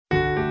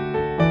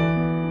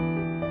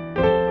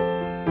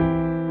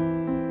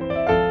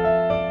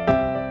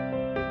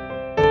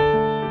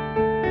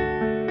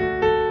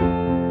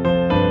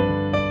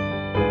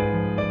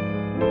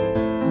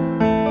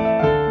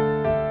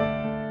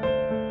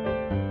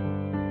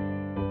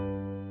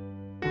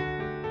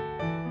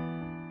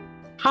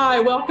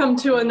Hi, welcome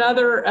to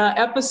another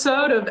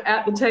episode of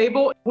At the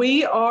Table.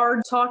 We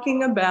are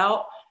talking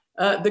about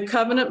the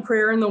covenant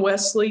prayer in the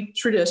Wesley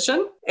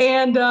tradition.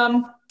 And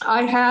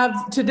I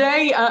have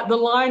today, the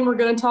line we're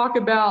going to talk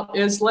about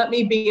is, let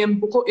me be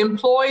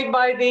employed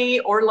by thee,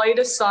 or laid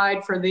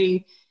aside for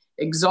thee,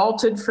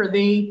 exalted for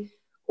thee,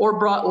 or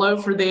brought low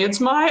for thee.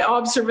 It's my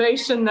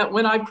observation that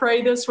when I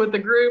pray this with the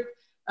group,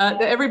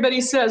 that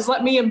everybody says,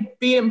 let me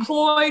be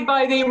employed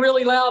by thee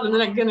really loud. And then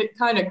again, it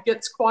kind of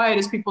gets quiet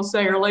as people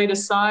say, or laid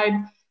aside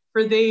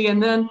for thee.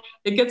 And then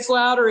it gets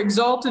louder,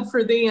 exalted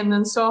for thee, and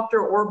then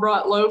softer, or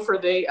brought low for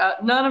thee.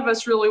 None of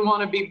us really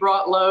want to be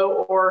brought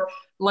low or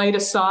laid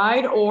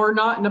aside, or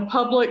not in a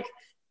public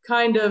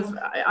kind of,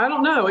 I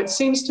don't know. It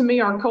seems to me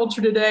our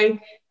culture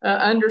today,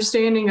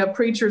 understanding of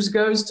preachers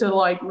goes to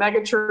like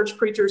megachurch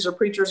preachers or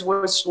preachers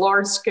with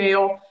large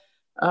scale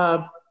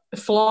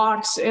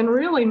flocks. And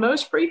really,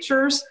 most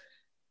preachers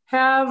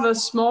have a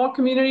small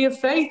community of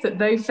faith that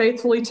they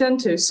faithfully tend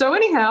to. So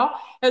anyhow,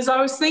 as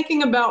I was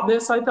thinking about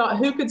this, I thought,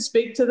 who could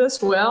speak to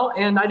this well?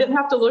 And I didn't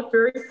have to look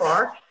very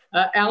far.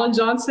 Alan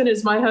Johnson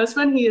is my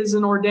husband. He is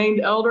an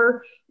ordained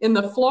elder in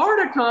the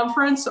Florida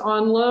Conference,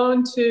 on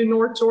loan to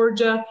North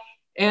Georgia,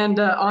 and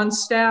on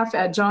staff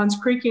at Johns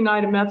Creek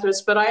United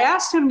Methodist. But I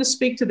asked him to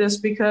speak to this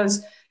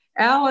because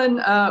Alan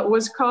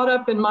was caught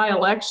up in my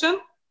election.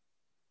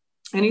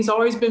 And he's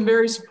always been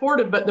very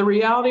supportive. But the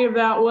reality of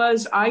that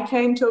was I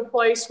came to a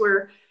place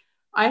where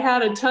I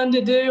had a ton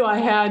to do. I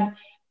had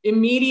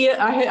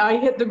I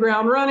hit the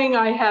ground running.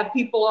 I had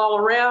people all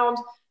around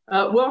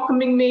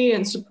welcoming me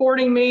and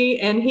supporting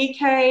me. And he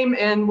came,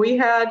 and we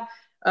had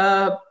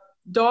a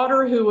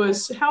daughter who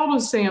was, how old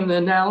was Sam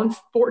then, Alan?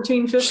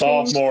 14, 15?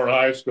 Sophomore in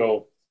high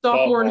school.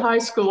 Sophomore in high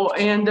school.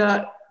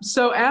 And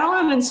so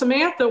Alan and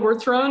Samantha were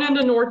thrown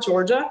into North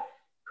Georgia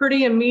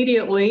pretty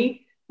immediately,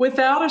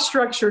 without a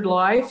structured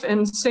life.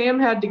 And Sam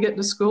had to get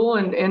to school,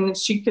 and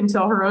she can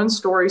tell her own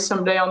story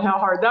someday on how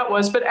hard that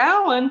was. But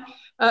Alan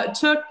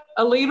took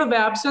a leave of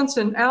absence.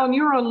 And Alan,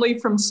 you were on leave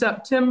from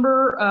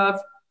September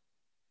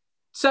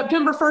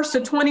 1st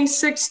of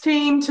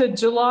 2016 to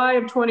July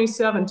of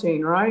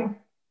 2017, right?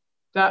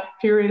 That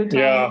period of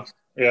time.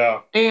 Yeah.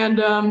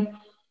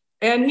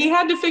 And he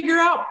had to figure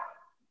out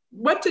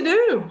what to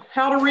do,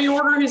 how to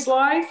reorder his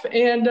life.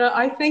 And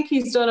I think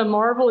he's done a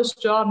marvelous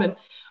job. And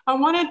I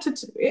wanted to,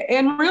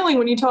 and really,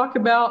 when you talk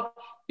about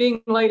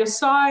being laid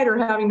aside or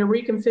having to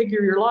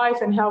reconfigure your life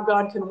and how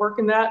God can work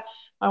in that,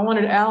 I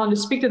wanted Alan to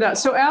speak to that.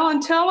 So,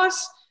 Alan, tell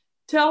us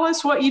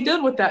what you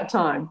did with that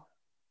time.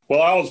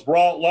 Well, I was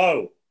brought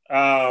low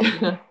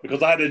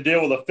because I had to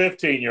deal with a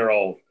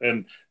 15-year-old,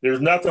 and there's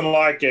nothing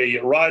like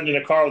riding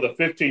in a car with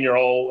a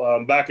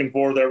 15-year-old back and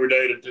forth every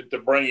day to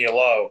bring you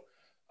low.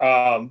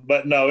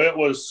 But no, it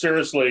was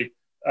seriously.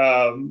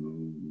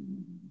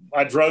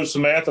 I drove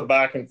Samantha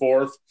back and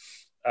forth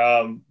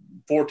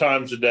 4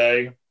 times a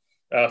day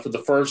for the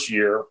first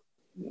year,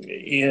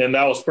 and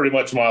that was pretty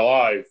much my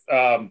life.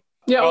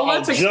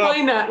 Let's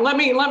explain that. Let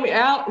me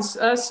out.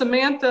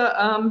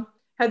 Samantha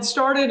had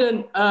started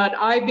an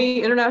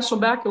IB International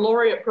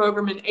Baccalaureate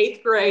program in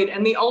 8th grade,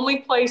 and the only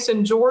place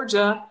in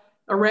Georgia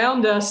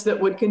around us that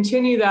would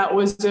continue that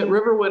was at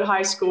Riverwood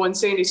High School in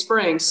Sandy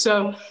Springs.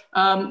 So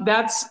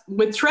that's,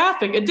 with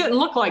traffic, it didn't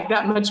look like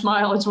that much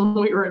mileage when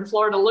we were in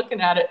Florida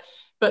looking at it.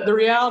 But the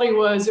reality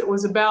was it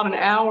was about an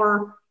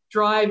hour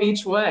drive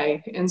each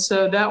way. And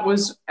so that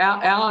was,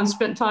 Alan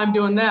spent time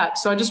doing that.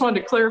 So I just wanted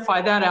to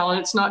clarify that, Alan.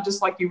 It's not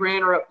just like you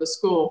ran her up to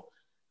school.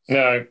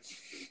 No.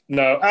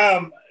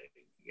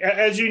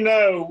 As you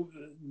know,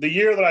 the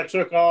year that I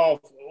took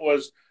off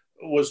was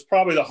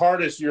probably the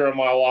hardest year of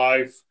my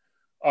life,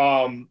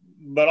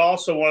 but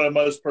also one of the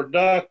most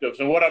productive.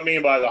 And what I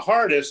mean by the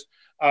hardest,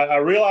 I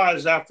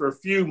realized after a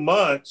few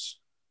months,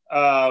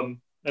 and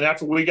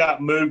after we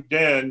got moved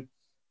in,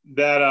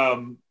 that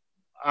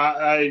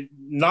I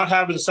not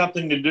having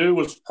something to do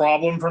was a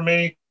problem for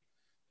me.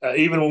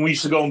 Even when we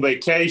used to go on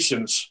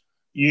vacations,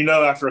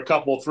 after a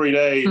couple of 3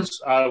 days,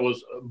 I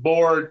was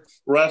bored,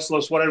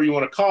 restless, whatever you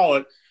want to call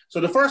it. So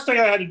the first thing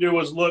I had to do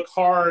was look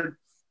hard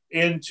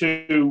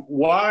into,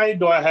 why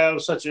do I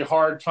have such a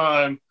hard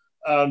time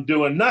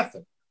doing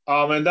nothing?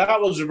 And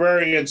that was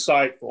very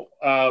insightful.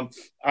 I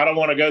don't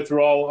want to go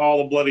through all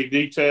the bloody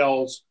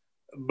details,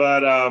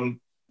 but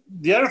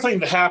the other thing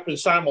that happened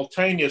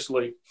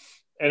simultaneously,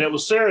 and it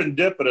was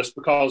serendipitous,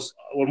 because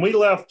when we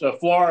left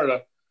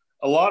Florida,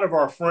 a lot of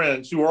our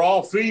friends, who were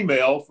all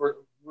female,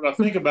 when I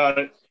think about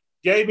it,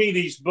 gave me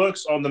these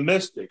books on the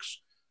mystics.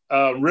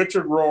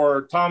 Richard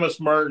Rohr, Thomas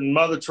Merton,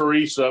 Mother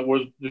Teresa,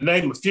 was to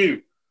name a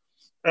few.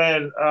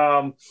 And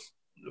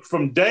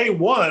from day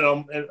one,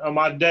 on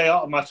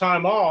my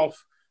time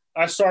off,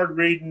 I started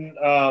reading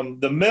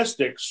the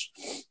mystics,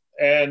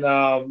 and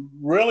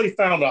really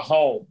found a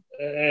home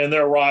in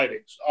their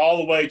writings, all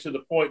the way to the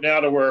point now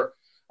to where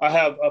I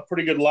have a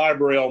pretty good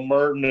library on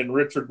Merton and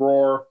Richard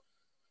Rohr,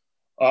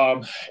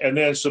 and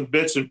then some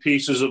bits and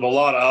pieces of a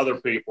lot of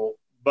other people.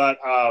 But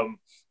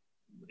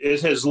it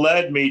has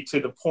led me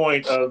to the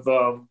point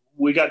of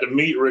we got to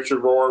meet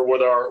Richard Rohr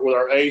with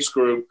our ACE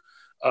group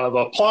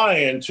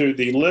applying to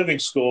the living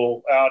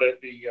school out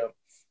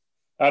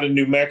in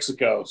New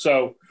Mexico.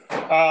 So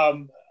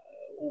on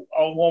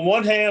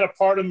one hand, a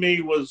part of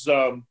me was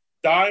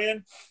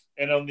dying,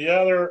 and on the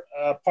other,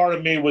 part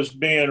of me was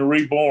being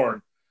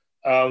reborn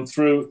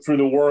through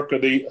the work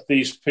of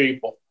these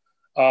people.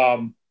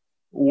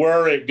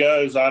 Where it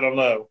goes, I don't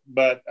know.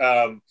 But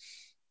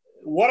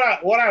what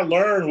I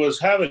learned was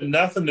having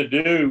nothing to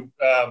do.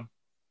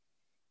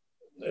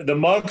 The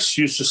monks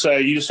used to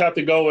say, you just have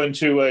to go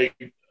into an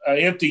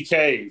empty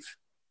cave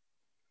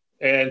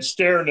and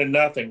stare into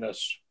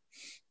nothingness.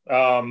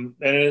 And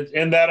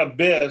in that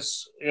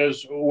abyss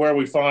is where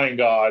we find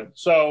God.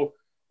 So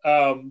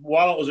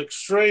while it was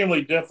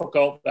extremely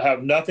difficult to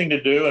have nothing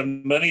to do,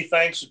 and many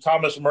thanks to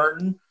Thomas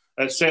Martin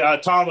at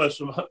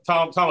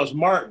Thomas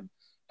Martin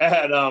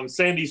at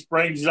Sandy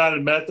Springs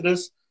United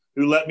Methodist,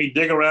 who let me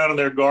dig around in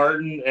their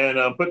garden and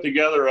put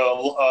together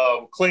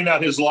clean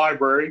out his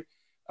library.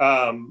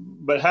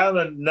 But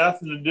having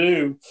nothing to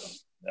do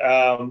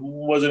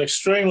was an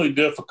extremely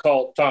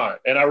difficult time.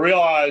 And I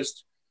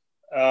realized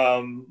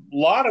a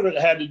lot of it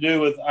had to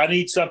do with I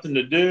need something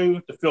to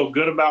do to feel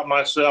good about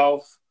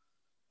myself.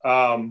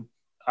 I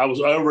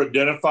was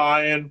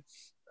over-identifying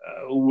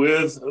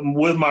with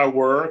my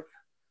work.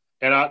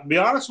 And I'll be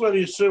honest with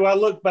you, Sue, I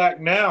look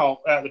back now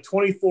at the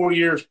 24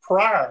 years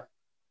prior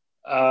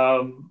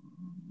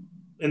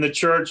in the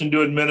church and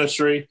doing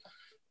ministry.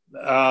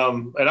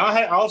 And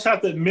I also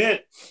have to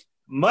admit,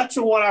 much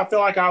of what I feel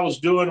like I was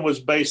doing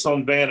was based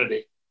on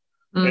vanity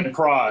and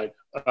pride.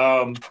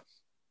 I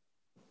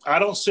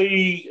don't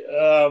see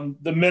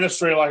the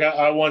ministry like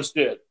I once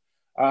did.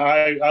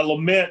 I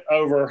lament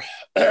over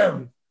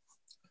the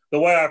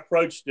way I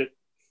approached it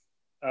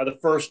the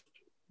first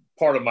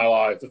part of my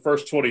life, the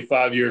first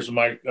 25 years of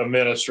my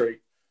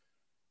ministry.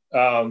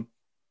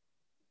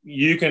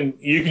 You can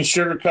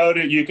sugarcoat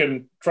it, you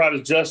can try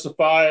to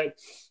justify it,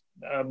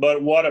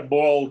 but what it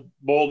boiled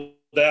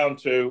down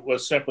to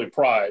was simply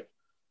pride.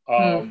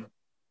 And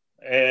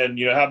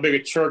how big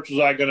a church was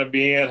I going to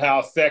be in? How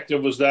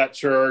effective was that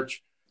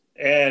church?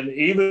 And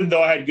even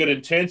though I had good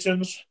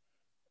intentions,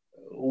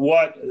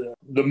 what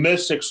the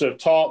mystics have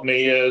taught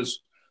me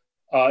is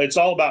it's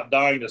all about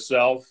dying to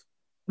self.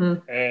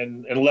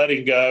 And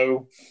letting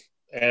go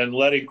and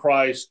letting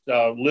Christ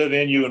live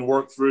in you and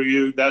work through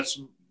you. That's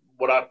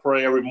what I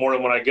pray every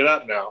morning when I get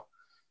up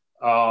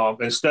now,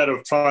 instead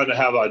of trying to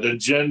have an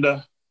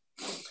agenda.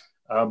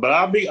 But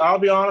I'll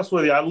be honest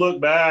with you. I look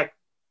back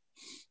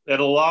at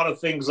a lot of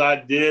things I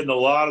did and a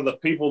lot of the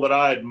people that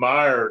I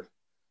admired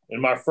in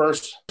my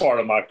first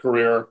part of my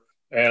career.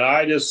 And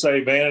I just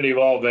say vanity of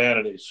all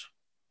vanities.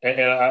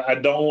 And I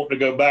don't want to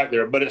go back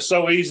there, but it's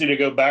so easy to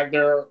go back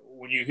there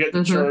when you hit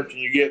the church and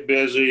you get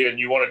busy and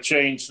you want to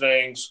change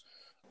things.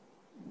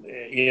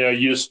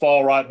 You just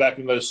fall right back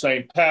in those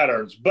same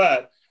patterns.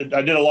 But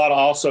I did a lot of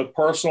also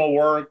personal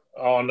work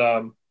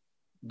on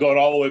going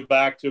all the way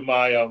back to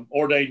my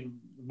board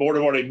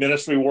of ordained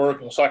ministry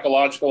work and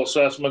psychological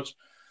assessments.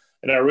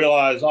 And I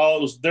realized it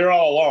was there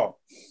all along.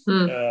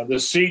 The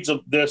seeds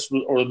of this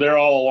were there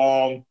all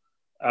along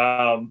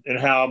in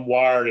how I'm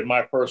wired in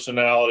my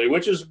personality,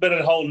 which has been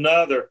a whole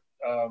nother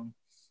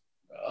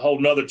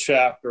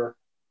chapter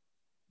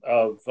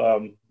of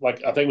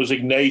like I think it was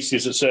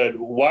Ignatius that said,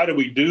 why do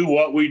we do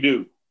what we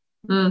do?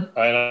 And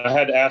I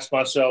had to ask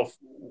myself,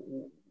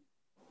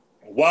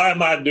 why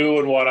am I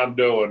doing what I'm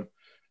doing?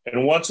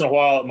 And once in a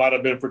while it might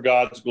have been for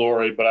God's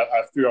glory, but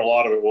I fear a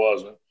lot of it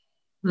wasn't.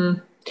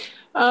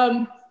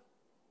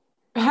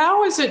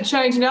 How has it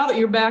changed now that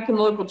you're back in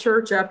the local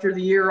church after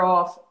the year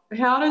off?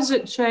 How does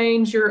it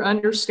change your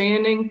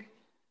understanding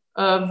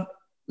of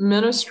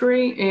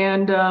ministry,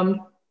 and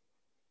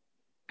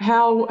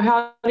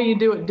how do you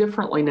do it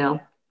differently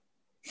now?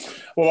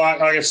 Well,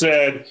 like I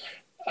said,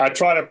 I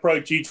try to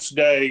approach each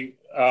day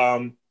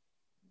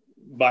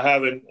by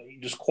having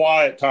just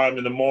quiet time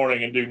in the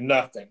morning and do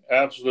nothing,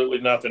 absolutely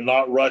nothing,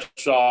 not rush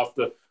off.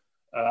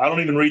 I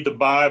don't even read the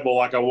Bible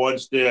like I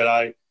once did.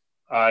 I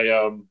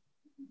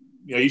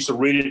used to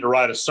read it to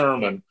write a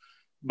sermon,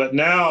 but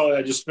now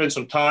I just spend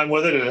some time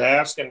with it and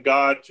asking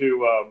God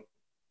to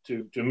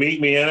meet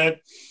me in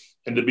it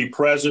and to be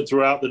present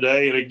throughout the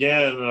day. And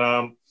again,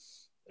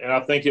 and I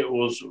think it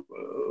was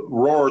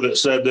Rohr that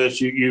said this,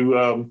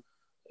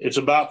 it's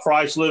about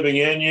Christ living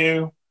in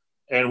you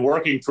and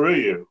working through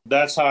you.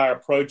 That's how I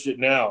approach it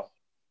now.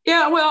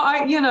 Yeah, well,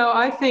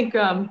 I think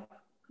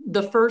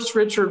the first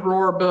Richard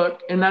Rohr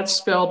book, and that's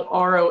spelled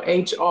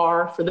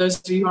R-O-H-R, for those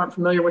of you who aren't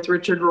familiar with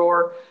Richard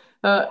Rohr,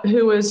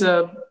 who is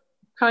a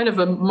kind of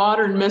a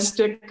modern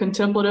mystic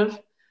contemplative.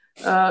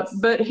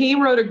 But he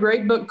wrote a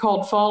great book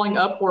called Falling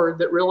Upward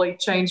that really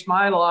changed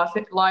my life.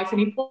 And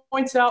he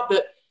points out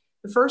that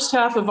the first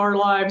half of our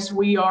lives,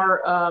 we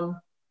are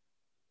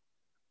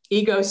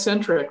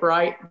egocentric,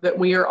 right? That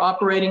we are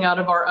operating out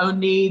of our own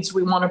needs.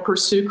 We want to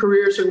pursue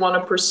careers. We want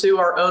to pursue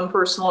our own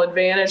personal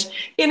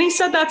advantage. And he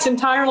said that's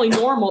entirely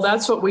normal.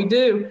 That's what we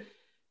do.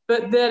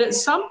 But that at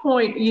some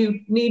point you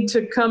need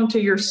to come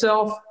to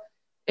yourself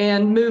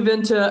and move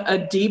into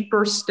a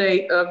deeper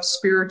state of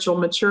spiritual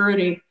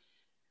maturity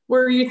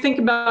where you think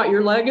about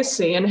your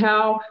legacy and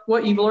how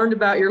what you've learned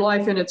about your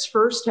life in its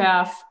first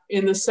half,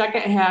 in the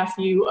second half,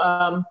 you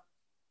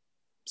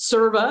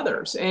serve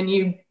others and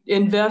you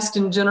invest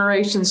in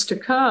generations to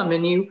come,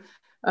 and you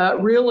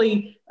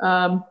really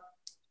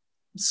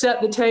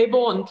set the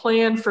table and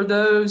plan for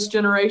those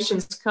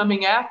generations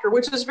coming after,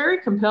 which is very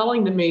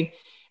compelling to me.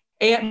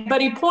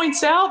 But he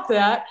points out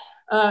that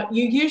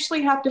you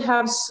usually have to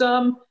have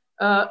some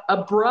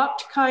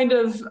abrupt kind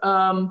of,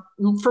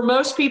 for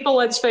most people,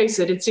 let's face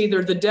it, it's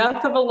either the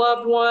death of a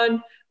loved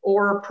one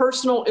or a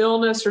personal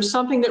illness or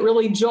something that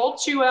really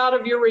jolts you out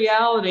of your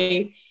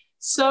reality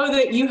so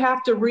that you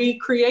have to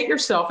recreate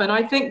yourself. And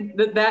I think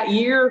that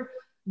year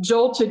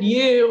jolted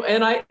you.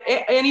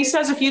 And he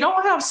says, if you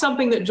don't have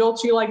something that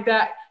jolts you like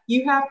that,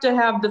 you have to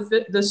have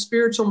the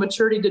spiritual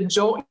maturity to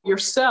jolt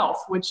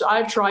yourself, which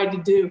I've tried to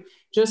do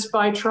just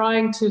by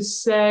trying to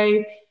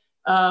say,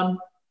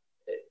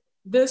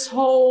 this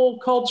whole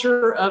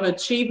culture of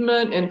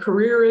achievement and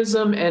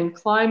careerism and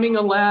climbing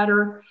a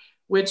ladder,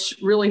 which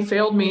really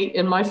failed me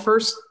in my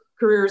first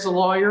career as a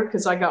lawyer,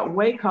 because I got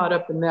way caught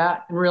up in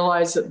that and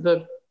realized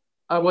that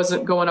I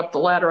wasn't going up the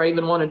ladder I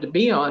even wanted to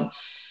be on.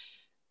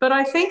 But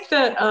I think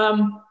that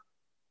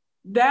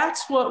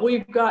that's what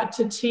we've got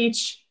to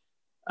teach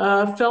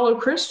fellow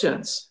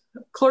Christians,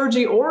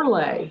 clergy or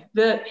lay,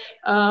 that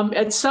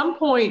at some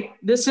point,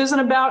 this isn't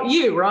about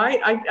you, right?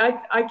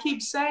 I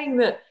keep saying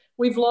that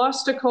we've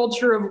lost a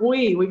culture of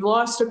we. We've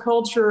lost a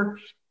culture,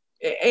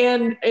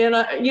 and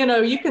you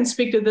know, you can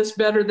speak to this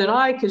better than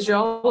I, because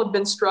y'all have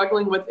been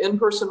struggling with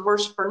in-person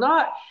worship or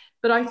not.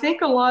 But I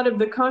think a lot of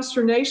the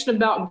consternation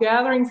about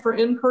gathering for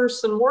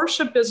in-person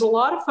worship is a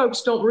lot of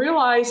folks don't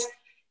realize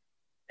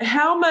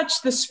how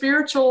much the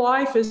spiritual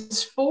life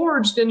is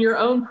forged in your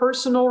own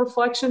personal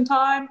reflection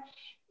time,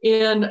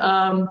 in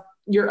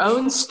your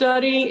own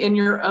study, in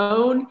your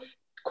own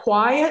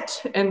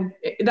quiet. And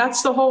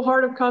that's the whole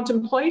heart of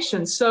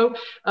contemplation. So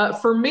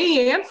for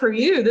me and for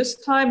you,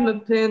 this time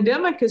of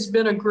pandemic has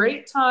been a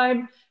great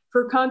time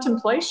for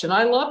contemplation.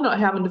 I love not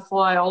having to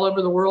fly all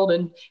over the world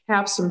and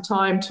have some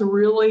time to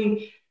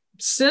really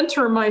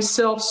center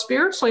myself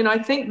spiritually. And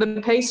I think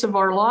the pace of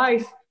our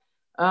life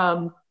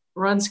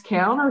runs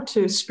counter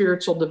to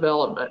spiritual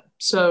development.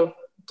 So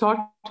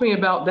talk to me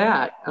about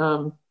that.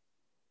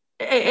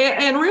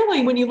 And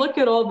really, when you look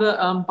at all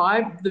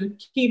the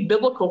key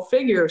biblical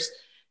figures,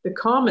 the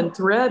common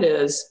thread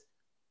is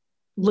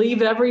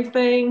leave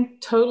everything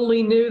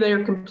totally new. They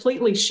are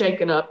completely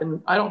shaken up.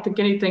 And I don't think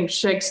anything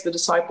shakes the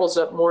disciples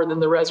up more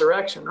than the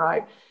resurrection,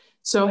 right?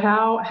 So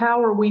how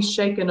are we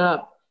shaken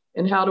up,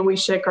 and how do we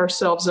shake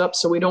ourselves up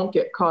so we don't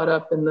get caught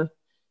up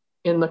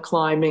in the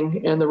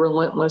climbing and the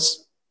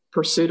relentless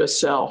pursuit of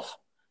self?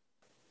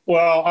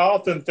 Well, I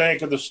often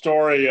think of the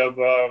story of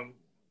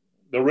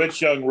the rich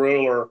young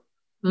ruler,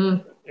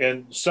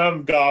 and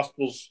some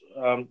gospels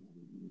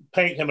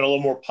paint him in a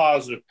little more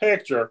positive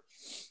picture.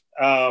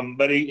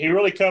 But he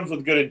really comes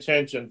with good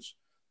intentions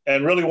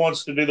and really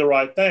wants to do the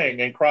right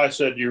thing. And Christ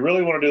said, you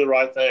really want to do the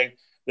right thing,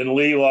 then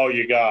leave all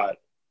you got.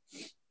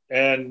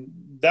 And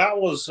that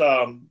was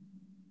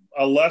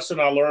a lesson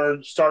I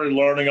started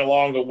learning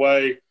along the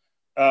way.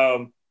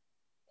 I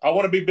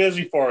want to be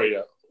busy for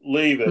you.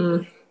 Leave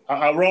it.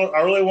 I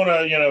really want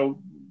to,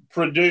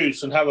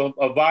 produce and have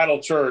a vital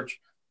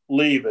church.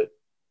 Leave it.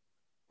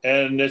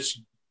 And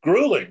it's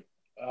grueling.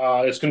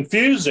 It's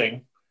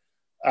confusing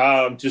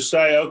to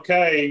say,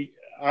 okay,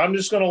 I'm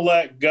just going to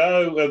let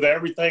go of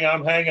everything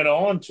I'm hanging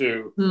on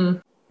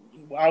to.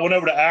 I went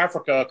over to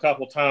Africa a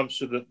couple of times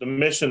to the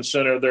mission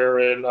center there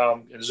in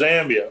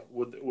Zambia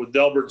with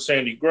Delbert and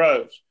Sandy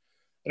Groves.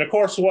 And of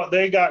course, what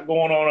they got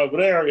going on over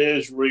there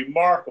is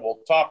remarkable,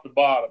 top to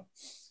bottom.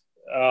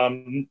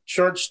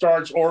 Church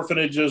starts,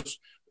 orphanages,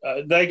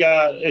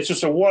 it's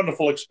just a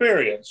wonderful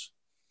experience.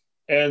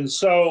 And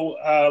so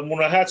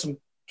when I had some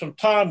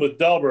time with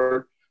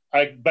Delbert,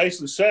 I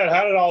basically said,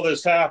 how did all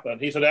this happen?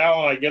 He said,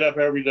 Alan, I get up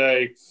every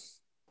day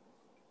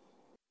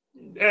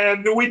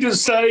and we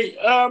just say,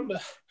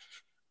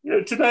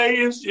 today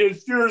is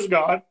yours,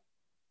 God.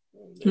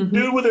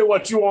 Do with it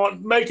what you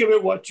want. Make of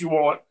it what you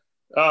want.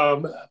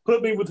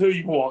 Put me with who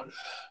you want.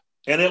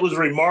 And it was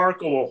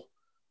remarkable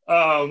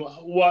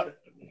what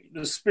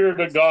the Spirit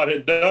of God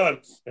had done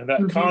in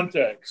that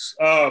context.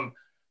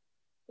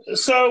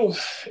 So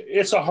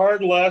it's a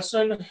hard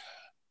lesson,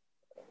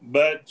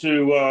 but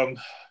to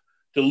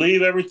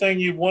leave everything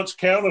you once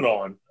counted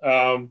on.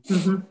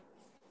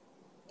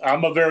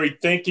 I'm a very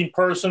thinking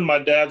person. My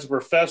dad's a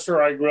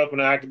professor. I grew up in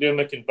an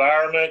academic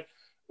environment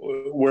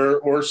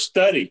where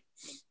study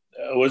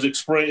was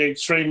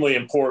extremely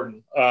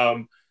important.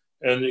 And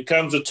it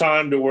comes a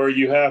time to where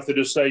you have to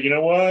just say, you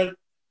know what?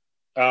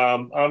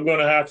 I'm going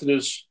to have to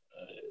just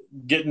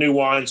get new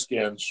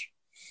wineskins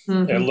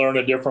and learn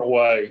a different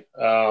way.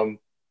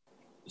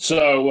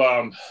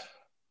 So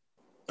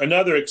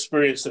another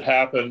experience that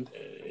happened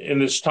in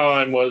this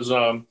time was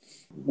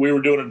we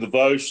were doing a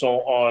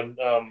devotional on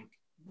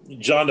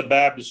John the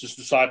Baptist's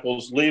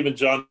disciples leaving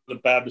John the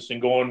Baptist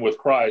and going with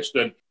Christ.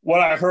 And what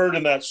I heard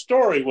in that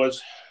story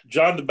was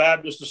John the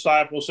Baptist's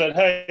disciples said,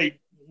 hey,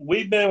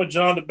 we've been with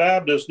John the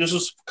Baptist. This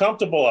is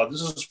comfortable.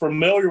 This is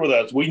familiar with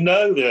us. We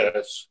know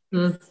this.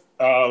 And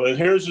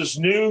here's this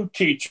new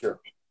teacher.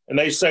 And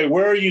they say,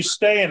 where are you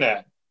staying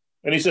at?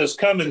 And he says,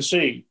 come and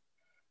see.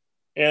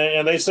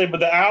 And they say, but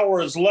the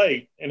hour is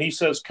late. And he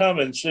says, come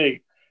and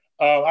see.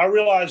 I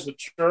realized the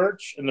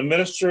church and the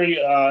ministry,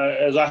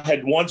 as I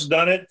had once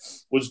done it,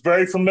 was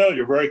very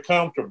familiar, very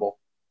comfortable.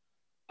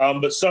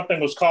 But something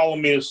was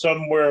calling me to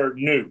somewhere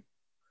new.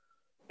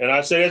 And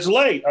I said, it's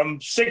late.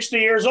 I'm 60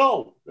 years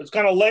old. It's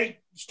kind of late.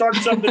 Start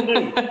something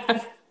new.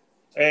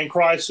 And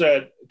Christ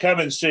said,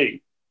 come and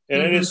see.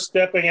 And it is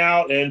stepping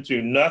out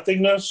into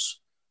nothingness.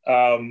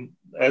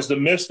 As the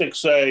mystics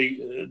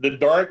say, the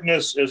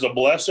darkness is a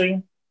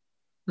blessing.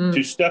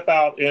 To step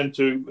out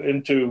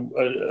into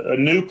a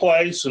new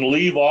place and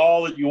leave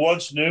all that you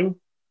once knew,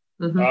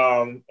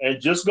 and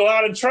just go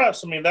out and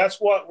trust. I mean, that's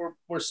what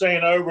we're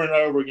saying over and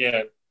over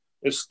again,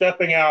 is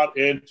stepping out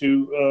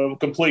into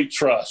complete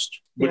trust,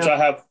 which I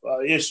have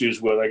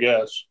issues with, I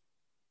guess.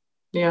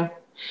 Yeah.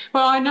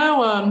 Well, I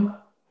know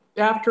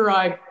after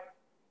I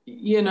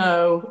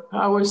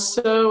was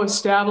so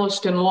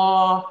established in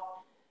law,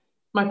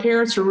 my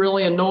parents were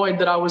really annoyed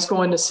that I was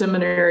going to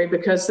seminary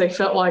because they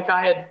felt like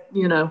I had,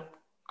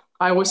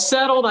 I was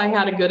settled. I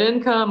had a good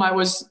income. I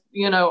was,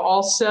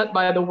 all set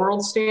by the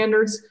world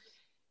standards.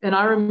 And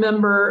I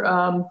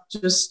remember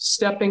just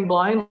stepping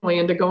blindly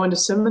into going to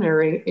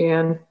seminary.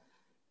 And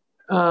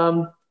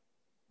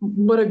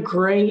what a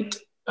great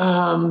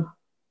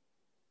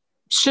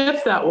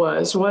shift that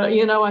was.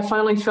 I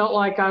finally felt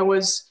like I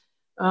was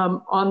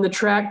on the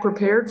track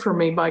prepared for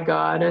me by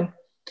God. And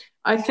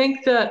I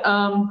think that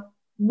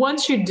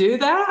once you do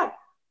that,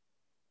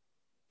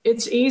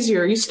 it's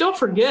easier. You still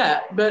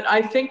forget, but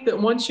I think that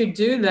once you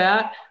do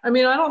that, I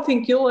don't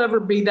think you'll ever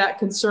be that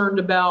concerned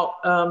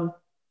about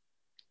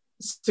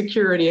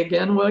security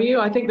again, will you?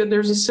 I think that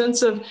there's a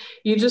sense of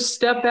you just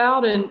step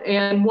out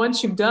and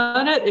once you've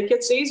done it, it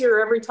gets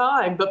easier every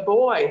time. But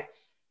boy,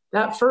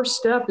 that first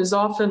step is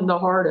often the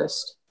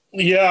hardest.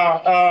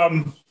 Yeah.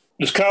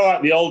 It's kind of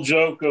like the old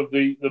joke of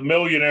the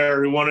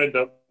millionaire who wanted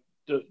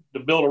to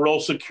build a real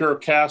secure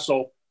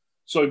castle.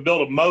 So he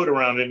built a moat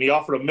around it, and he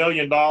offered $1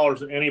 million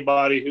to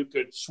anybody who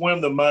could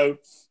swim the moat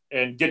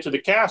and get to the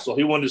castle.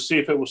 He wanted to see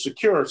if it was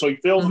secure. So he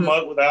filled the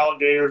moat with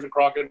alligators and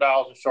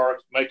crocodiles and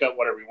sharks, make up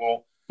whatever you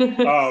want,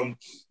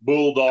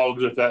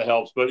 bulldogs, if that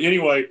helps. But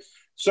anyway,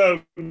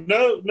 so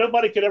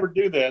nobody could ever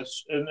do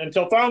this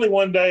until finally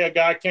one day a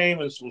guy came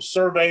and was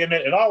surveying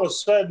it, and all of a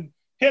sudden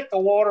hit the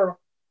water,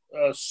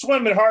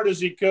 swimming hard as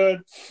he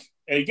could,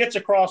 and he gets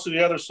across to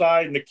the other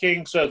side, and the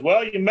king says,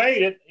 well, you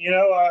made it,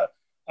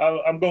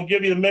 I'm going to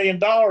give you $1 million.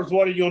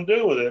 What are you going to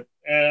do with it?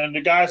 And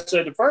the guy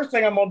said, the first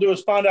thing I'm going to do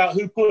is find out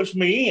who pushed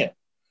me in.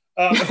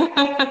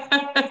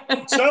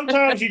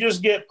 Sometimes you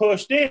just get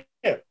pushed in.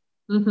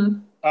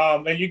 And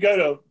you go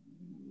to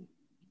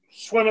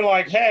swimming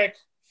like heck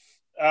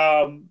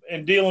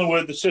and dealing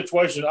with the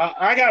situation.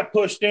 I got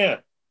pushed in.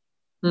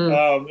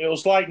 It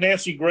was like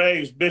Nancy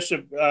Graves,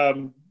 Bishop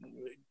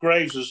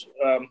Graves'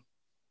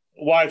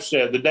 wife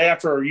said, the day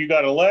after you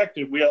got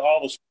elected,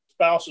 all the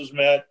spouses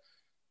met.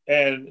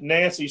 And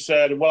Nancy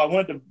said, well, I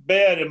went to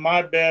bed in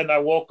my bed and I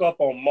woke up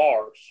on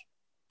Mars.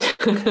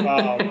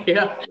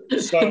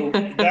 So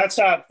that's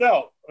how it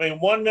felt.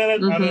 One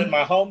minute I'm in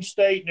my home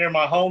state near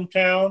my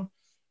hometown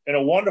in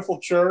a wonderful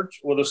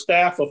church with a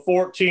staff of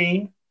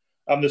 14.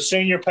 I'm the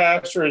senior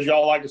pastor, as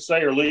y'all like to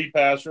say, or lead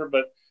pastor,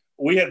 but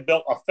we had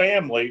built a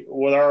family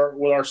with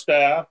our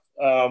staff.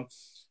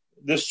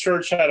 This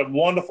church had a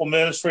wonderful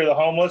ministry of the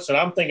homeless. And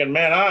I'm thinking,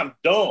 man, I'm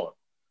done.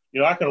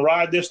 I can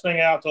ride this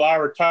thing out till I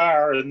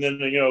retire, and then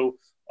then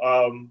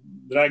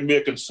I can be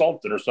a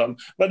consultant or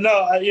something. But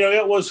no,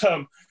 it was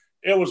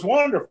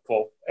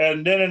wonderful.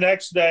 And then the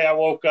next day, I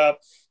woke up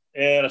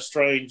in a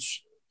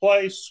strange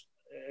place.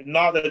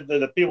 Not that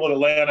the people in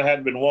Atlanta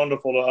hadn't been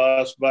wonderful to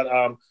us, but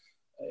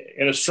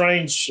in a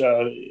strange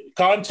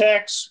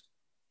context.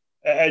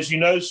 As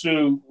you know,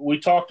 Sue, we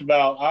talked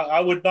about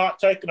I would not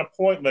take an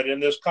appointment in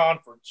this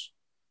conference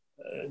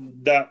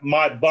that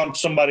might bump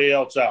somebody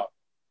else out.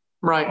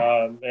 Right.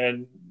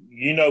 And,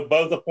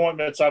 both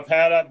appointments I've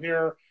had up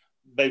here,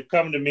 they've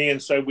come to me and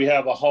said, we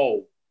have a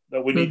hole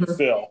that we need to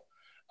fill.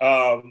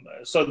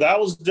 So that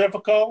was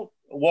difficult,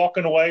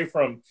 walking away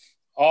from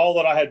all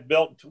that I had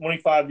built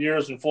 25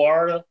 years in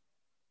Florida.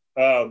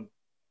 And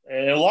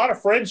a lot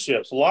of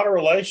friendships, a lot of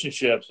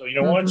relationships.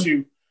 Once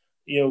the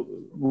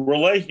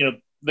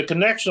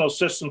connectional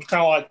system is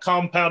kind of like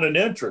compounded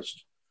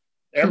interest.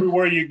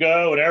 Everywhere you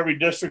go and every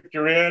district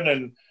you're in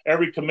and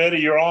every committee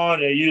you're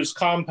on, you use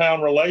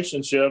compound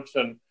relationships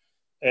and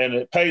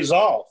it pays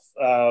off.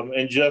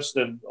 And just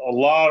a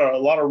lot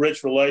of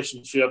rich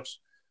relationships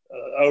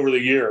over the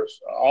years.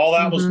 All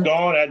that was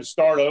gone. I had to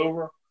start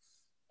over.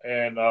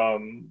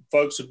 And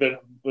folks have been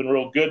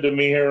real good to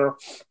me here.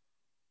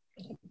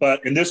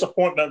 But in this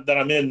appointment that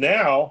I'm in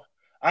now,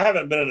 I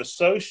haven't been an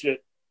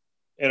associate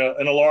in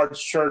a large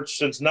church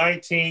since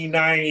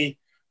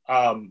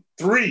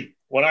 1993.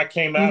 When I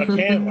came out of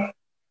Canada.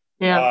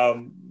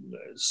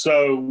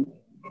 So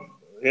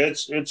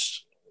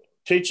it's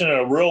teaching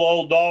a real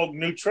old dog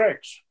new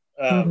tricks.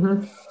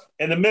 And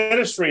the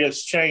ministry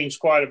has changed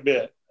quite a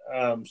bit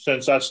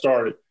since I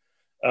started.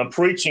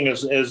 Preaching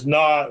is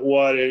not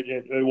what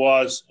it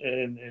was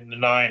in the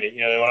 90s,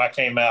 when I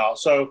came out.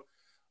 So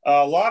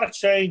a lot of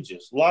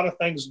changes, a lot of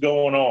things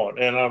going on.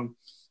 And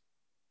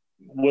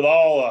with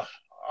all,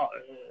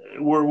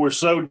 we're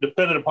so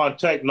dependent upon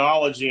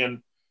technology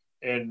and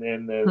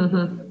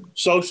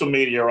social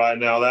media right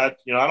now that,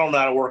 I don't know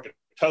how to work a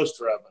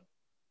toaster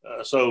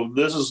oven. So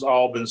this has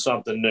all been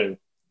something new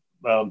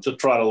to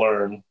try to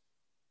learn.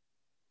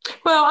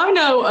 Well, I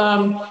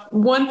know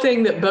one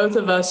thing that both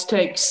of us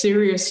take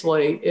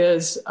seriously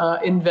is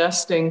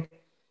investing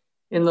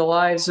in the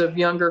lives of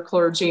younger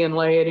clergy and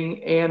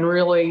laity, and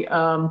really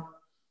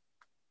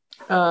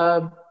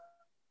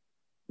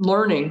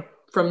learning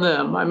from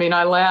them. I mean,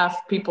 I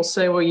laugh. People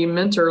say, well, you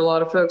mentor a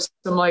lot of folks.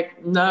 I'm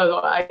like,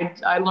 no,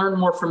 I learn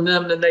more from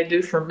them than they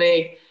do from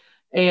me.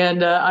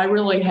 And I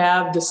really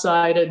have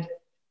decided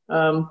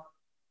that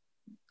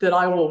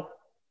I will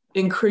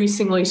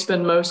increasingly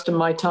spend most of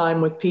my time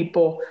with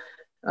people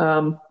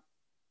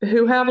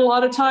who have a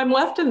lot of time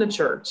left in the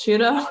church.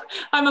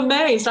 I'm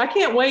amazed. I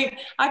can't wait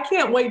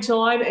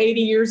till I'm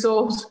 80 years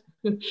old.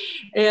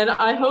 And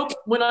I hope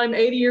when I'm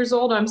 80 years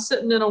old, I'm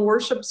sitting in a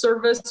worship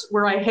service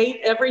where I hate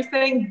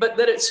everything, but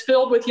that it's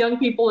filled with young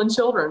people and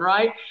children,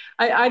 right?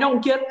 I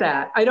don't get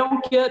that. I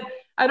don't get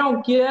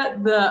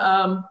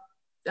the,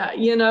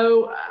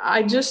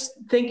 I just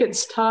think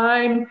it's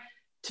time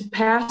to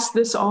pass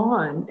this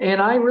on.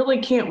 And I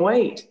really can't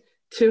wait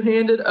to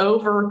hand it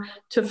over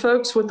to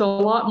folks with a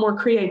lot more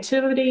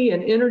creativity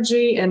and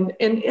energy and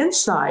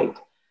insight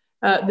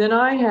than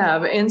I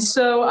have. And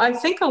so I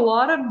think a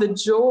lot of the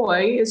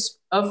joy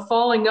of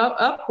falling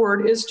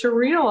upward is to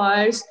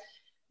realize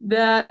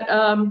that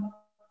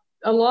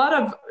a lot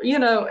of,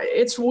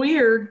 it's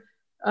weird.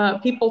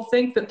 People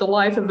think that the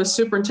life of a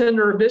superintendent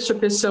or a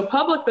bishop is so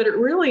public, but it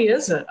really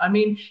isn't. I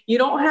mean, you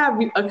don't have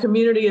a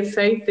community of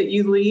faith that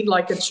you lead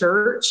like a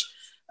church.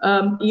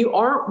 You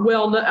aren't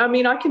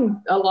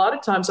a lot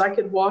of times I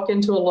could walk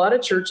into a lot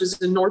of churches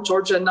in North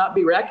Georgia and not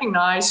be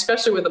recognized,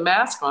 especially with a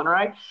mask on,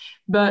 right?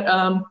 But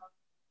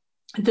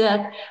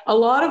that a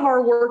lot of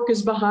our work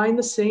is behind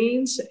the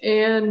scenes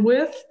and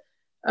with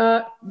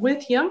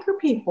younger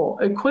people,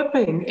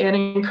 equipping and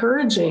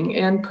encouraging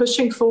and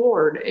pushing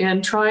forward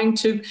and trying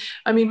to,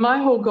 my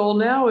whole goal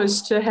now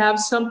is to have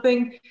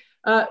something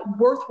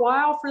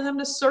worthwhile for them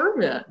to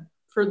serve in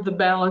for the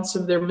balance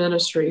of their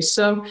ministry.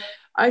 So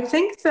I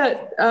think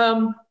that,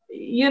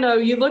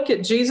 you look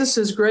at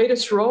Jesus's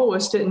greatest role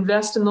was to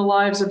invest in the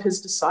lives of his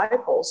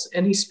disciples,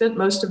 and he spent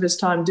most of his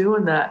time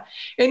doing that.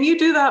 And you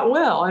do that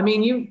well. I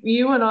mean,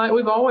 you and I,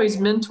 we've always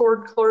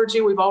mentored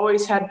clergy. We've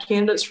always had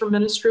candidates for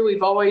ministry.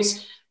 We've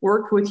always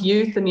worked with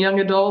youth and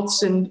young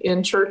adults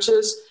in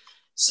churches.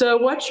 So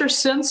what's your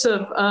sense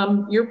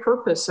of your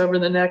purpose over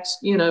the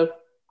next,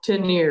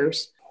 10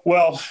 years?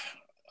 Well,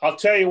 I'll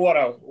tell you what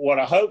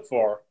I hope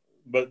for,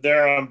 but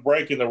there I'm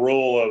breaking the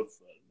rule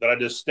that I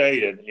just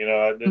stated.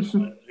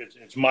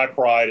 It's my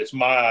pride, it's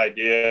my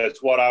idea,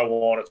 it's what I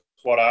want, it's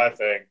what I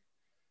think.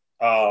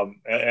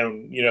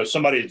 And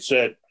somebody had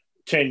said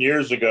 10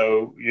 years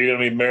ago, you're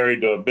going to be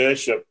married to a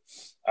bishop.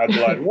 I'd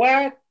be like,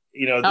 what?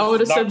 I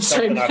would have said the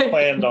same thing. I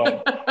planned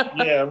on.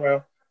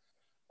 Yeah,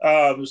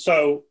 well,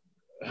 so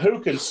who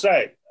can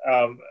say?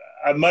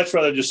 I'd much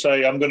rather just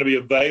say I'm going to be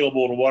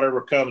available to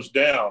whatever comes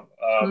down.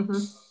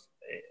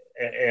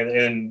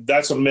 And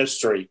that's a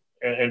mystery.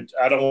 And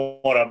I don't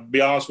want to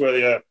be honest with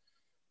you,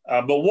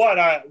 but what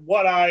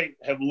I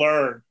have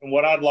learned and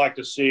what I'd like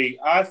to see,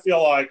 I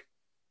feel like,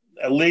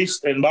 at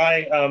least in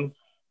my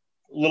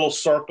little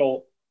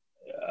circle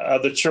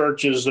of the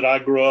churches that I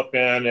grew up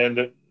in,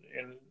 and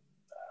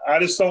I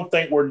just don't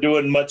think we're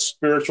doing much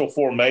spiritual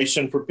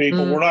formation for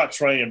people. We're not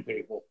training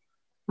people,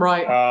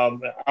 right?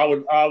 I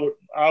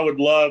would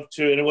love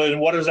to.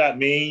 And what does that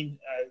mean?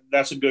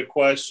 That's a good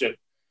question.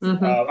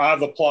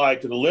 I've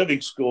applied to the Living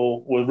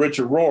School with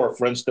Richard Rohr,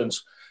 for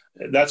instance.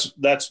 That's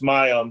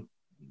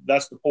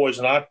the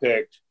poison I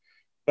picked.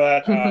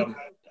 But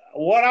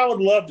what I would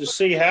love to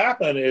see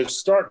happen is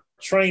start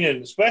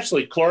training,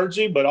 especially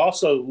clergy, but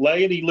also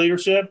laity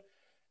leadership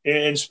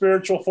in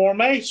spiritual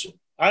formation.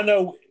 I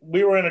know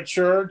we were in a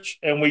church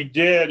and we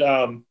did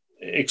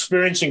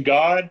Experiencing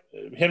God,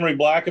 Henry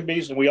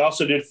Blackaby's, and we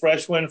also did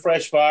Fresh Wind,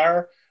 Fresh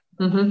Fire.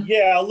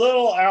 Yeah, a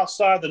little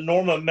outside the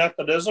norm of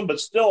Methodism, but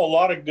still a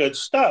lot of good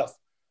stuff.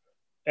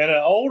 And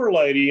an older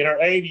lady in her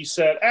 80s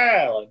said,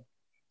 Alan,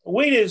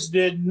 we just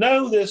didn't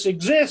know this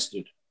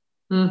existed.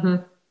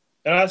 And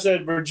I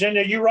said,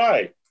 Virginia, you're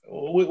right.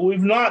 We've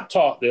not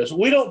taught this.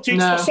 We don't teach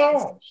the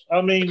Psalms.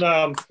 I mean,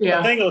 I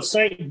think it was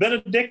St.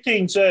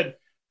 Benedictine said,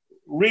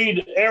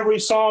 read every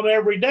Psalm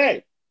every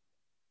day.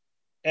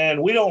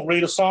 And we don't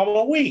read a Psalm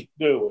a week,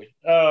 do we?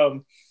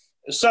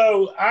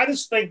 So I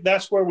just think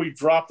that's where we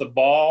dropped the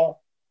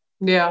ball.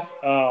 Yeah.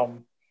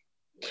 Well,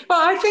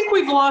 I think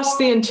we've lost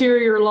the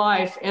interior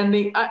life, and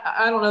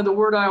I don't know, the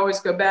word I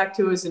always go back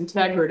to is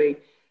integrity.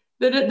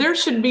 That there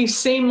should be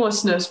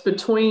seamlessness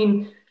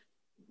between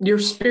your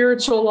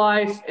spiritual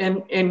life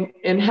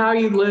and how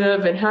you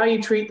live and how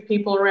you treat the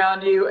people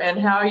around you and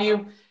how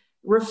you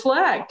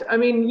reflect. I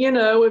mean,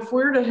 if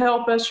we're to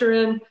help usher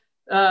in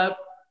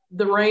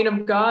the reign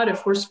of God,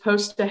 if we're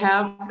supposed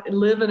to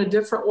live in a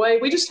different way,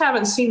 we just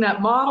haven't seen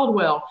that modeled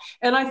well.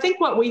 And I think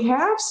what we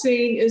have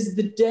seen is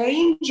the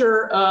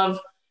danger of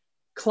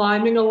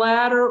climbing a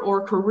ladder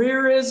or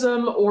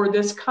careerism or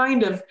this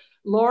kind of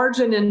large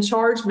and in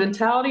charge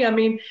mentality. I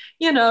mean,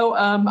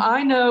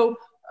 I know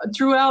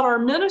throughout our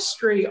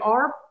ministry,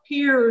 our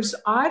peers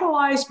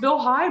idolize Bill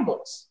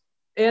Hybels.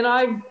 And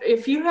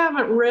if you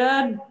haven't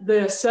read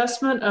the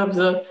assessment of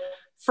the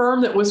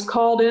firm that was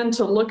called in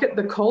to look at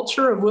the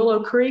culture of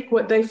Willow Creek,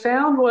 what they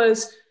found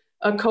was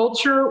a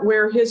culture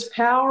where his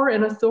power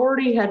and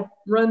authority had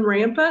run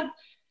rampant.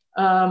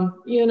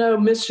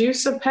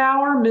 Misuse of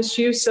power,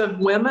 misuse of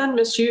women,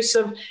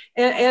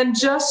 and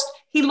just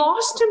he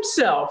lost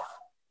himself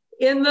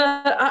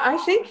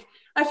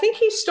I think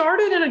he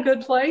started in a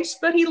good place,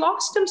 but he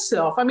lost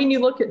himself. I mean, you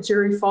look at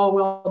Jerry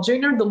Falwell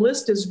Jr., the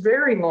list is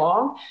very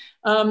long.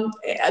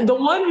 The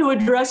one who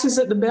addresses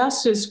it the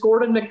best is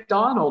Gordon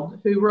MacDonald,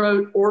 who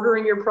wrote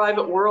Ordering Your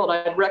Private World.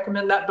 I'd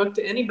recommend that book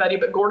to anybody,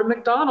 but Gordon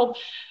MacDonald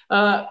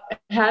had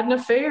an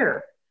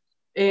affair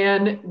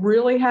and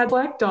really had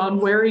reflect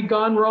on where he'd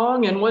gone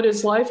wrong and what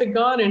his life had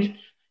gone. And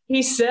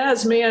he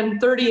says, man,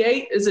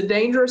 38 is a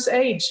dangerous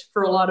age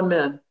for a lot of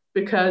men,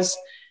 because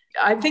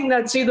I think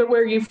that's either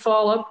where you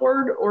fall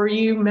upward or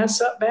you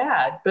mess up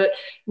bad. But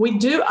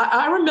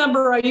I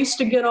remember I used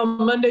to get on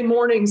Monday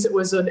mornings. It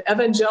was an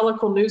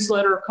evangelical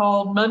newsletter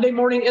called Monday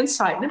Morning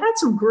Insight, and it had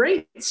some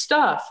great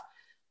stuff.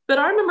 But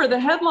I remember the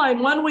headline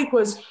one week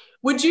was,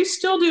 would you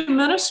still do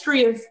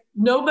ministry if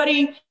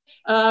nobody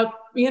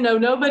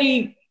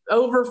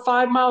over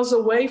 5 miles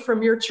away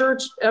from your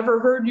church ever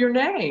heard your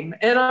name?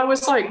 And I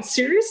was like,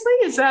 seriously,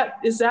 is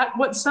that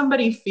what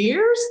somebody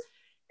fears?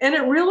 And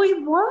it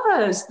really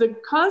was the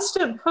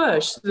constant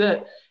push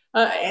and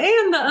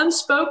the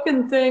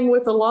unspoken thing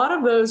with a lot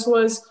of those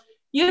was,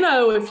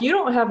 if you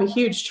don't have a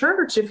huge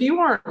church, if you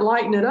aren't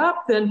lighting it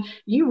up, then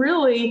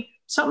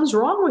something's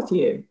wrong with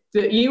you,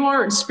 that you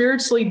aren't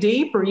spiritually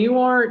deep, or you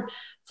aren't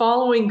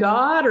following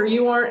God, or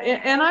you aren't.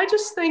 And I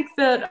just think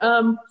that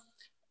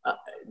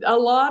a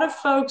lot of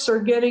folks are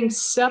getting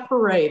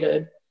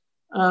separated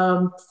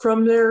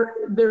from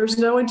there's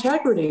no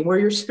integrity, where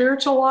your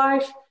spiritual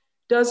life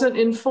doesn't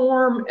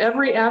inform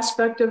every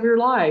aspect of your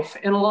life.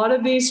 And a lot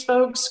of these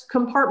folks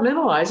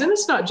compartmentalize, and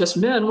it's not just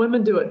men,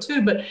 women do it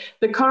too, but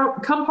the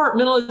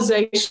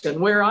compartmentalization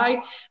where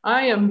I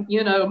am,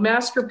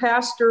 master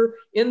pastor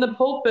in the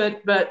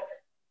pulpit, but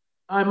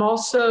I'm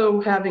also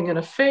having an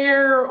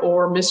affair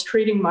or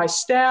mistreating my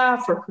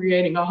staff or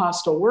creating a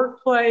hostile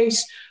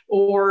workplace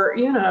or,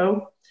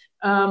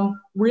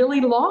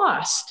 really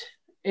lost.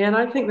 And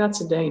I think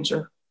that's a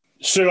danger.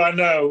 Sue, I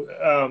know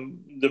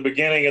the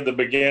beginning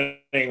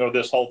of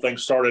this whole thing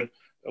started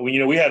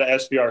when, we had an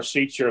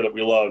SBRC chair that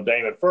we loved,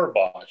 Damon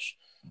Furbosh.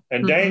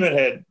 And Damon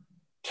had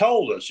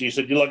told us, he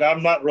said, look,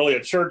 I'm not really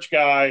a church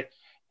guy.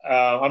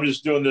 I'm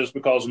just doing this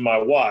because of my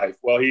wife.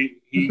 Well, he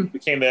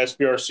became the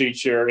SBRC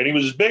chair, and he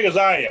was as big as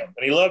I am,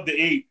 and he loved to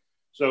eat.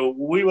 So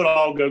we would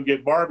all go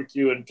get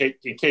barbecue in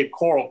Cape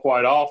Coral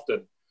quite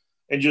often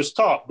and just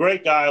talk.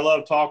 Great guy. I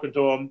love talking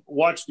to him,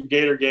 watch the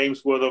Gator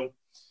games with him.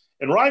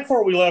 And right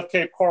before we left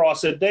Cape Coral, I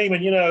said,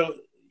 Damon,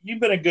 you've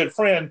been a good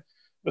friend.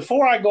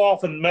 Before I go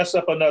off and mess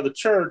up another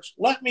church,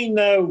 let me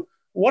know,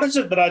 what is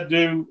it that I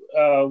do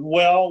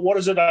well? What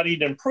is it I need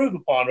to improve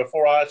upon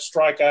before I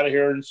strike out of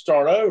here and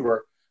start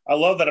over? I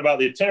love that about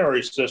the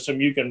itinerary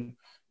system. You can,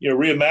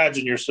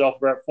 reimagine yourself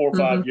for 4 or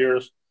 5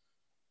 years.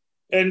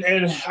 And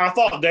I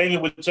thought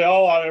Damon would say,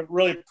 oh, I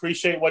really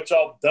appreciate what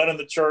y'all done in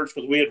the church,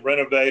 because we had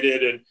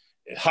renovated and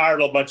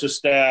hired a bunch of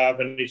staff.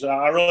 And he said,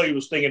 I really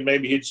was thinking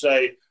maybe he'd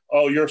say,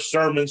 oh, your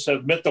sermons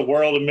have meant the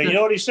world to me. You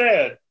know what he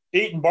said?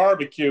 Eating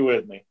barbecue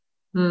with me.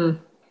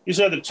 He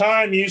said the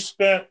time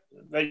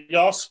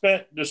y'all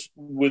spent just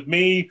with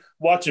me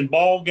watching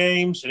ball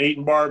games and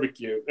eating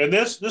barbecue. And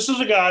this is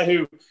a guy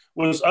who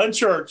was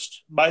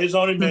unchurched by his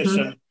own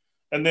admission.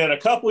 And then a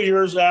couple of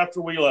years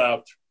after we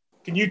left,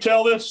 can you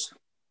tell this?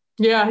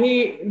 Yeah,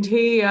 he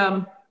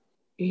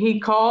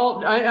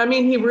called. I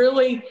mean, he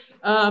really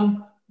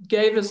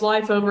gave his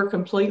life over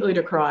completely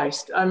to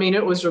Christ. I mean,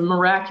 it was a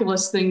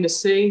miraculous thing to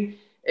see,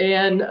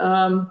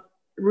 and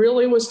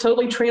really was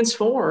totally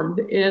transformed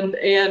and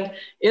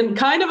in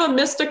kind of a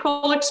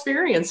mystical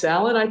experience,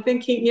 Alan. I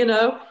think and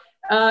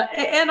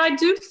I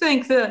do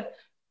think that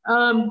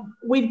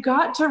we've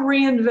got to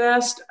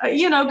reinvest,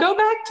 go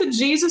back to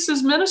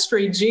Jesus's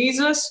ministry.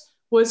 Jesus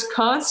was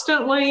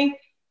constantly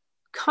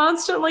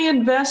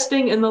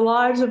investing in the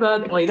lives of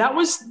others. That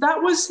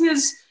was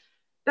his.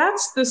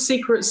 That's the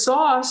secret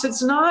sauce.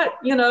 It's not,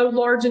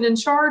 large and in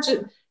charge.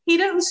 He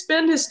didn't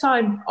spend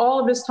all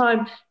of his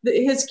time.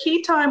 His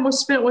key time was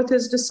spent with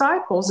his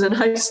disciples. And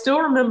I still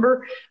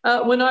remember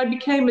when I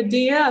became a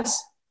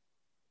DS,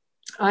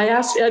 I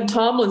asked Ed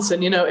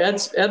Tomlinson, Ed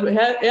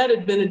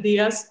had been a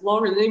DS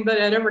longer than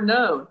anybody I'd ever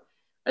known.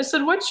 I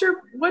said, what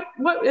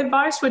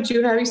advice would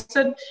you have? He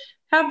said,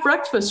 have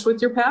breakfast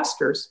with your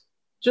pastors.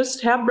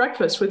 Just have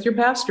breakfast with your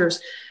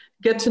pastors.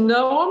 Get to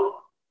know them,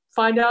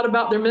 find out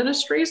about their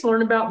ministries,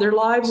 learn about their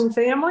lives and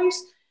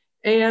families,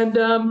 and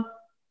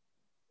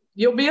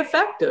you'll be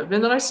effective.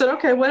 And then I said,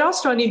 okay, what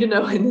else do I need to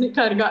know? And then he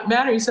kind of got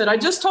mad. He said, I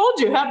just told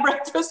you, have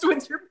breakfast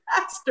with your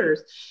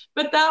pastors.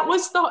 But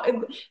that's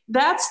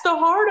the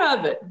heart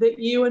of it, that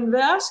you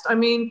invest. I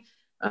mean,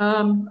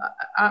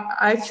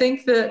 I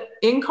think that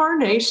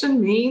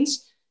incarnation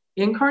means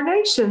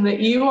incarnation,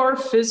 that you are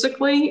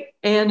physically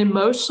and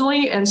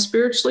emotionally and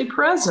spiritually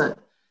present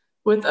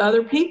with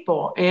other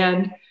people.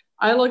 And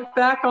I look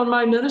back on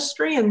my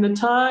ministry and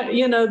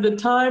the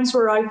times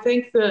where I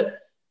think that,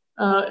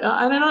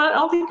 I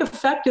don't think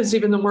effect is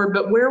even the word,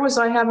 but where was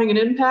I having an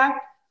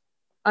impact?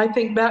 I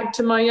think back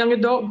to my young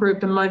adult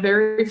group and my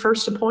very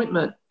first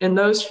appointment. And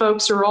those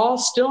folks are all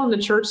still in the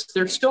church.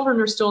 Their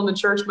children are still in the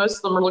church. Most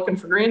of them are looking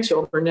for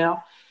grandchildren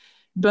now.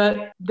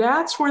 But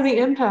that's where the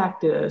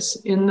impact is,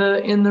 in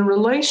the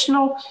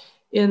relational,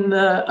 in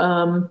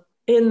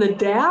the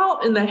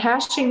doubt, in the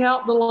hashing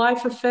out the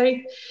life of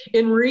faith,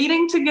 in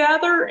reading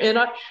together. And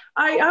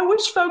I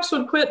wish folks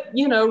would quit,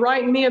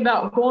 writing me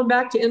about going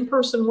back to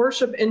in-person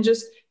worship and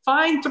just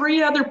find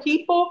 3 other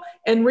people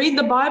and read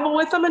the Bible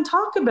with them and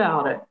talk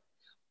about it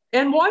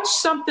and watch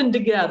something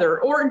together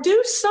or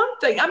do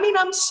something. I mean,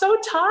 I'm so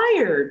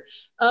tired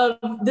of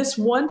this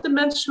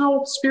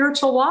one-dimensional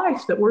spiritual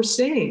life that we're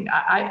seeing.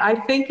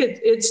 I think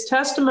it's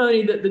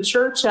testimony that the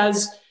church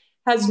has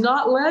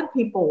not led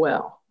people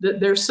well, that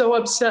they're so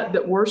upset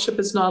that worship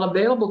is not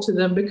available to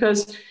them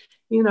because,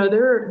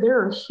 there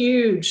are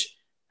huge,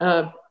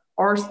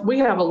 we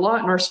have a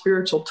lot in our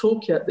spiritual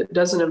toolkit that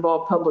doesn't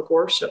involve public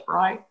worship,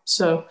 right?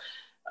 So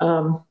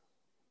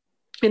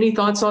any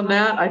thoughts on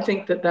that? I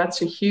think that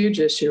that's a huge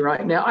issue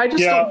right now. I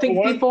just don't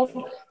think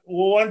people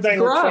one thing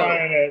grow. We're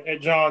trying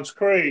at Johns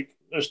Creek,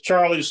 as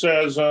Charlie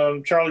says,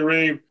 Charlie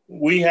Reeve,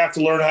 we have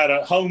to learn how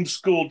to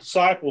homeschool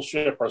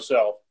discipleship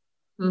ourselves.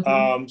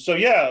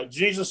 Mm-hmm.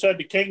 Jesus said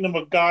the kingdom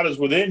of God is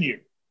within you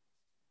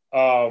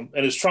and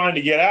is trying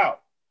to get out.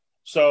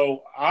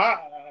 So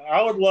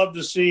I would love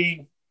to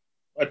see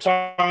a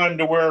time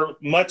to where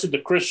much of the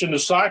Christian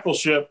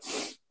discipleship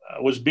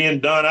was being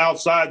done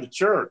outside the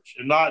church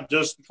and not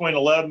just between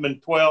 11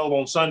 and 12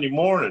 on Sunday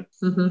morning.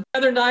 Mm-hmm. The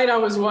other night I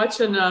was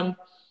watching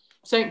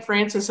St.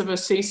 Francis of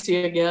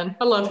Assisi again.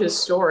 I love his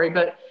story,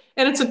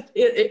 and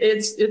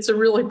it's a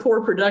really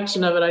poor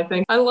production of it, I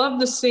think. I love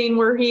the scene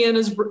where he and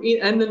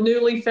the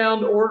newly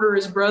found order,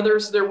 his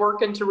brothers, they're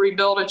working to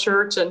rebuild a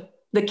church, and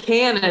the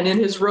canon in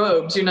his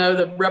robes,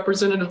 the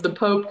representative of the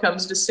Pope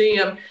comes to see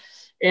him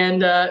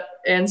and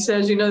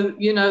says,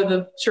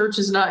 the church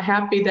is not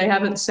happy. They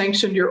haven't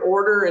sanctioned your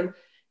order.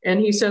 And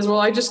he says,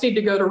 well, I just need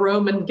to go to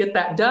Rome and get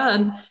that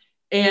done.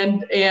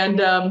 And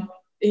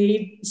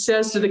he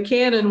says to the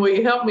canon, will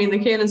you help me? And the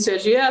canon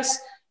says, yes.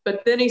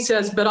 But then he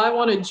says, but I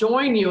want to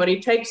join you. And he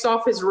takes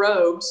off his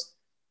robes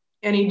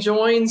and he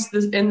joins.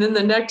 And then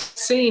the next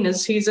scene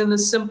is he's in the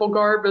simple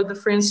garb of the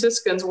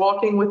Franciscans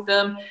walking with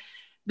them.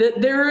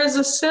 That there is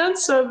a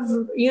sense of,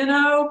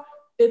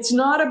 it's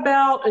not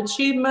about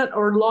achievement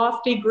or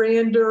lofty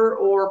grandeur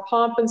or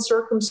pomp and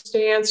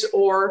circumstance,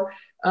 or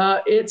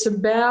it's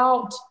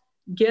about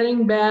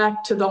getting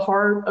back to the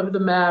heart of the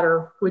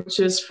matter, which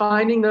is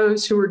finding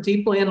those who are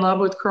deeply in love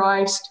with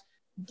Christ,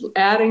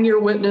 adding your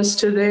witness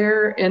to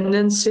there, and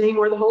then seeing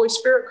where the Holy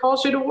Spirit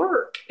calls you to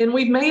work. And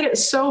we've made it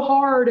so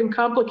hard and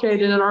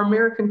complicated, and our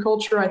American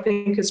culture, I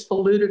think, has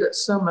polluted it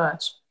so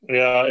much.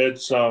 Yeah,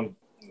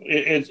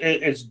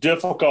 it's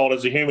difficult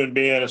as a human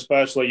being,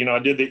 especially, I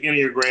did the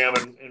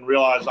Enneagram and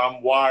realized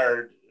I'm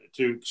wired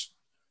to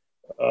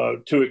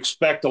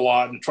expect a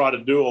lot and try to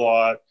do a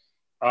lot.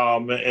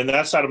 And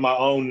that's out of my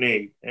own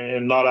need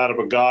and not out of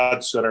a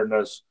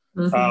God-centeredness.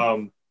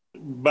 Mm-hmm.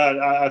 But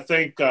I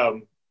think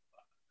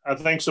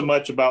so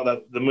much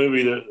about the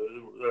movie, the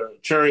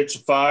Chariots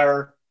of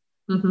Fire.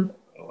 Mm-hmm.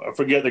 I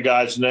forget the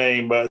guy's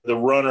name, but the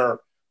runner,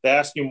 they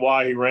asked him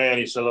why he ran.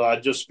 He said, I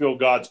just feel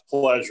God's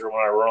pleasure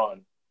when I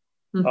run.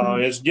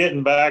 Mm-hmm. It's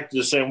getting back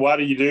to saying, why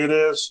do you do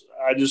this?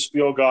 I just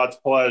feel God's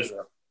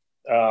pleasure.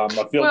 I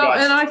feel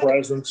God's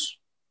presence.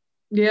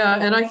 Yeah,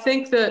 and I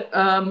think that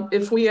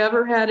if we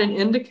ever had an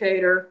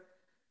indicator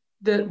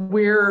that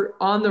we're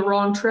on the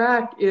wrong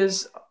track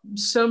is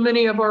so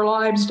many of our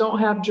lives don't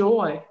have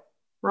joy,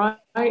 right?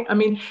 I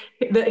mean,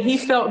 that he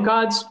felt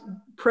God's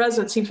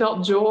presence. He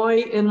felt joy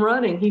in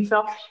running. He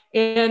felt,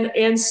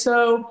 and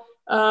so,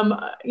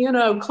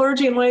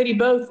 clergy and laity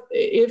both,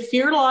 if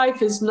your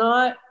life is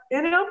not,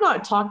 and I'm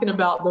not talking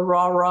about the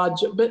rah-rah,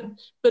 but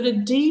a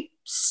deep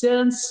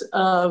sense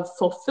of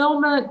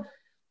fulfillment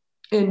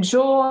and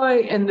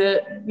joy, and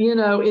that,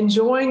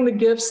 enjoying the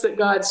gifts that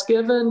God's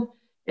given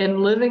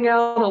and living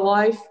out a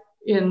life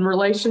in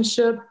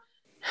relationship.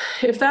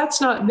 If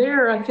that's not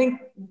there, I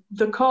think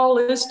the call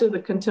is to the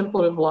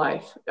contemplative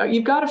life.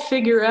 You've got to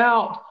figure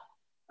out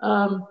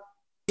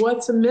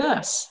what's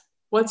amiss,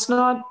 what's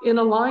not in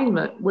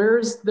alignment, where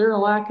is there a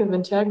lack of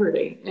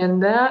integrity?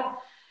 And that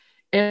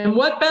And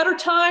what better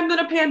time than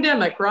a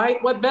pandemic,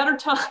 right? What better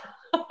time?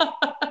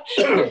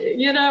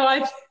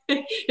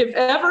 If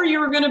ever you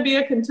were going to be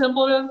a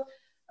contemplative,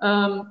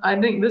 I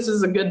think this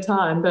is a good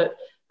time. But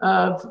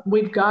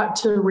we've got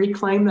to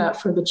reclaim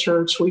that for the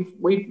church.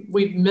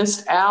 We've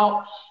missed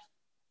out,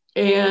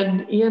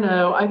 and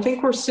I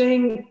think we're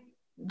seeing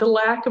the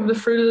lack of the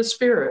fruit of the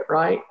Spirit.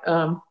 Right?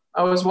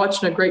 I was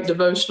watching a great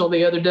devotional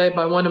the other day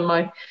by one of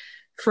my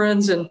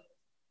friends, and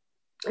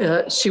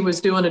she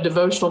was doing a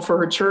devotional for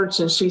her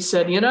church, and she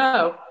said,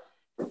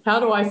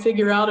 how do I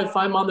figure out if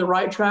I'm on the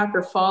right track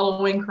or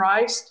following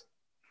Christ?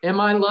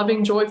 Am I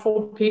loving,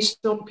 joyful,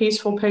 peaceful,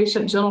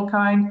 patient, gentle,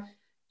 kind,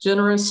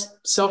 generous,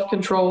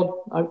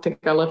 self-controlled? I think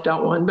I left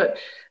out one, but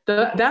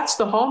that's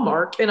the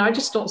hallmark. And I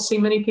just don't see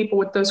many people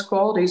with those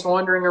qualities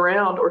wandering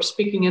around or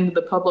speaking into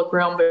the public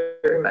realm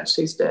very much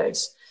these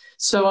days.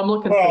 So I'm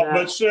looking for that.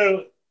 But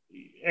so,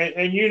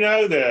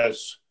 and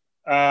this,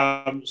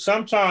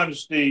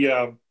 sometimes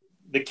the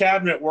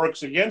cabinet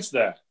works against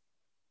that.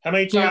 How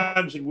many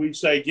times did we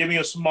say, give me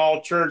a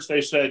small church?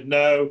 They said,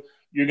 no,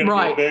 you're going to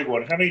get a big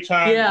one. How many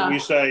times did we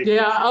say,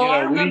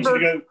 I we need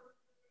remember.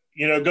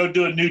 you to go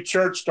do a new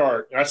church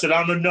start? And I said,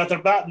 I don't know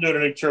nothing about doing a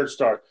new church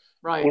start.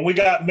 Right. When we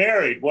got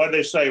married, what did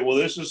they say? Well,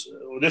 this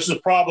is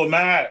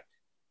problematic.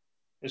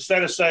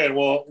 Instead of saying,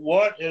 well,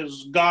 what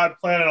is God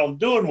planning on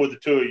doing with the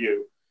two of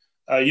you?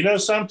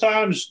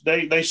 Sometimes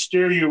they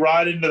steer you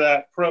right into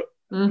that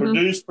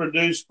produce.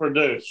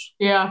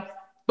 Yeah.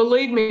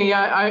 Believe me,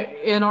 I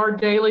in our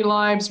daily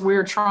lives,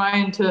 we're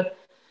trying to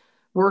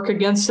work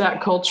against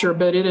that culture,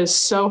 but it is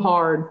so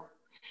hard.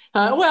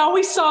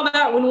 We saw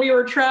that when we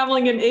were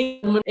traveling in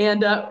England,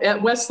 and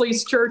at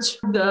Wesley's church,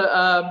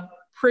 the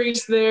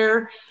priest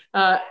there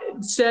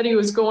said he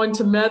was going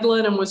to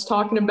Medlin and was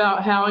talking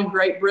about how in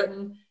Great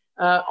Britain,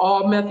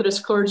 all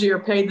Methodist clergy are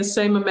paid the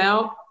same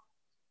amount.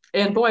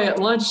 And boy, at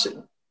lunch,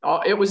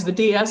 it was the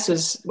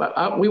DSs.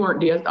 We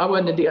weren't DS. I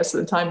wasn't a DS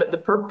at the time, but the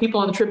people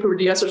on the trip who were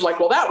DSs were like,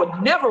 well, that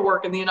would never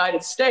work in the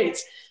United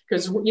States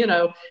because,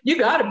 you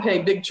got to pay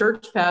big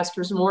church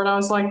pastors more. And I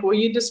was like, well,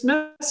 you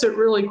dismiss it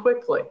really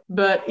quickly.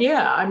 But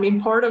yeah, I mean,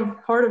 part of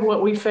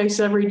what we face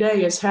every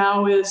day is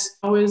how is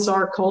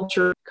our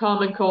culture,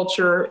 common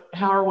culture,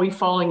 how are we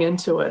falling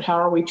into it? How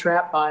are we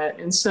trapped by it?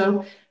 And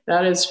so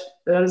that is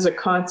a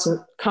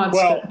constant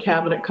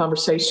cabinet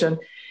conversation.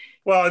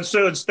 Well, and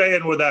so in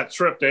staying with that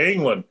trip to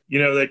England,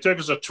 they took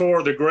us a tour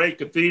of the great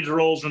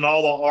cathedrals and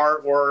all the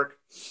artwork.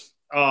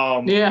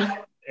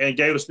 And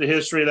gave us the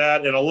history of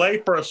that. And a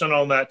layperson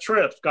on that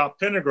trip, Scott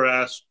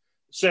Pendergrass,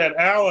 said,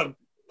 Alan,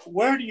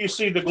 where do you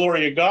see the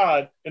glory of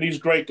God in these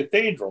great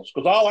cathedrals?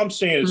 Because all I'm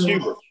seeing is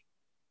hubris.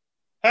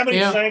 How many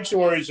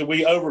sanctuaries have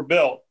we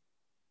overbuilt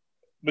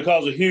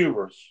because of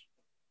hubris?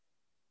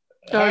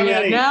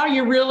 Now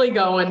you're really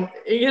going,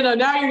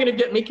 now you're going to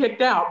get me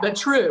kicked out. But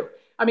true.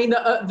 I mean,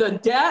 the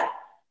debt,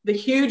 the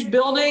huge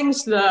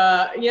buildings,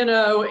 and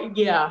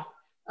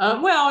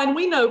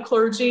we know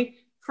clergy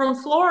from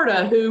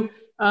Florida who,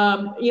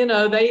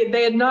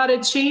 they had not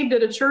achieved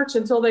at a church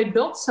until they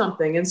built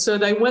something. And so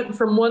they went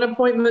from one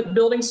appointment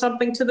building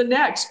something to the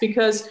next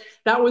because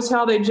that was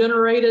how they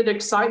generated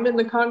excitement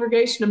in the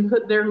congregation and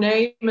put their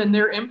name and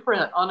their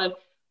imprint on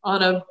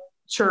a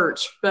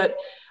church. But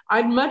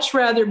I'd much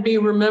rather be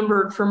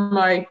remembered for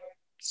my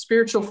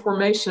spiritual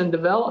formation and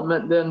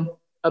development than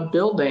a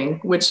building,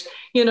 which,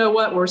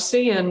 what we're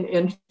seeing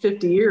in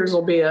 50 years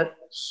will be a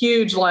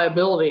huge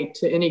liability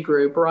to any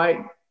group,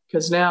 right?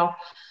 Because now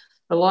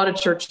a lot of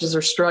churches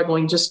are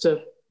struggling just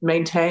to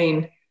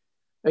maintain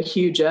a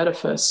huge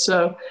edifice.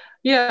 So,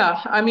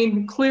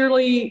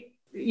 clearly,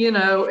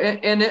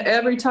 and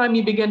every time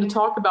you begin to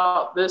talk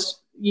about this,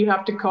 you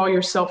have to call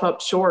yourself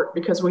up short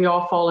because we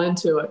all fall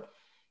into it.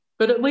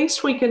 But at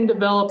least we can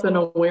develop an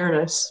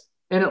awareness,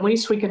 and at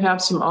least we can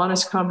have some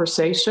honest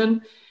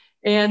conversation.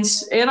 And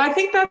I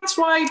think that's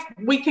why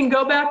we can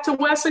go back to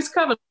Wesley's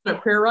covenant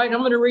prayer, right? And I'm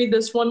going to read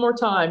this one more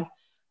time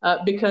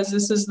because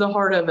this is the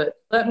heart of it.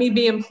 Let me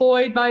be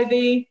employed by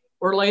thee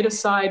or laid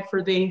aside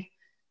for thee,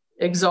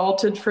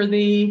 exalted for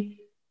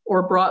thee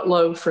or brought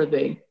low for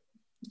thee.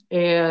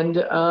 And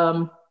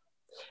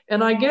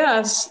I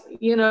guess,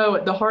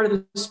 at the heart of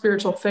the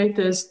spiritual faith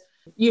is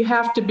you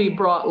have to be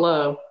brought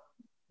low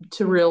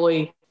to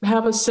really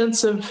have a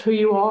sense of who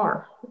you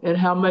are and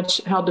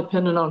how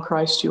dependent on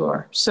Christ you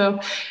are. So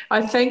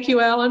I thank you,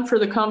 Alan, for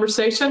the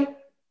conversation.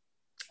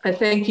 I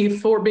thank you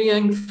for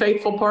being a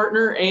faithful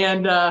partner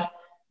and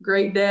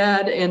great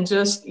dad and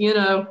just,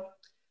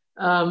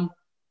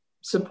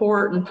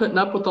 support and putting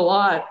up with a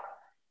lot.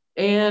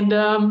 And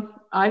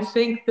I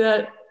think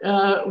that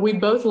we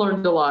both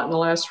learned a lot in the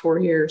last 4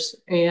 years.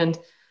 And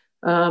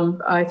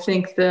I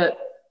think that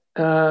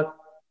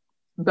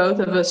both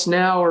of us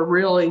now are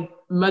really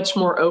much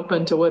more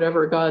open to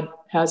whatever God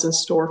has in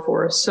store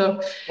for us. So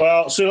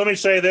let me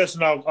say this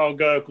and I'll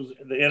go because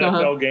the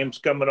NFL game's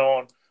coming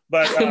on.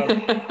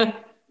 But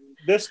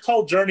this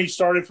whole journey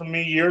started for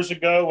me years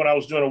ago when I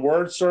was doing a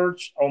word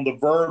search on the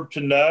verb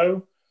to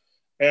know.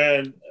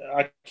 And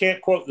I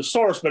can't quote the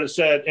source, but it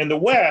said, in the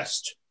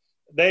West,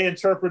 they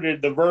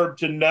interpreted the verb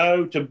to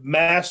know, to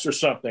master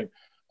something.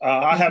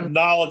 I have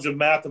knowledge of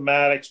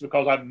mathematics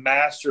because I've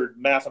mastered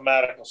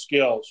mathematical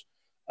skills.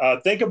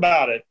 Think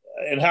about it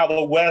and how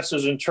the West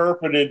has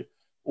interpreted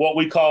what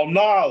we call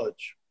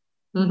knowledge,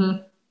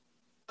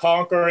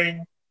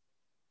 conquering,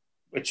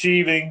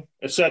 achieving,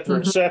 et cetera,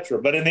 et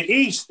cetera. But in the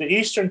East, the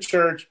Eastern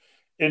Church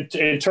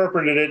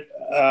interpreted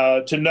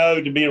it to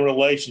know, to be in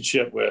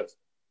relationship with,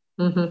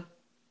 to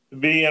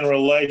be in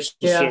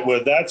relationship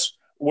with. That's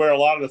where a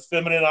lot of the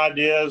feminine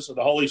ideas of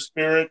the Holy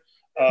Spirit.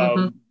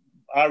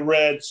 I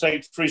read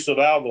Saint Teresa of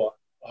Avila,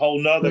 a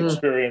whole nother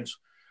experience.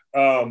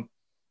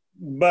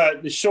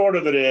 But the short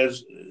of it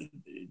is,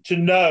 to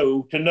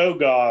know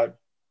God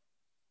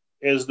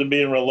is to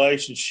be in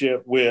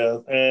relationship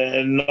with,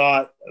 and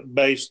not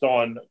based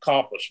on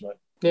accomplishment.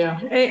 Yeah,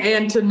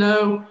 and to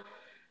know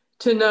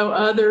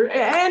other.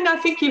 And I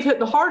think you've hit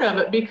the heart of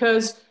it,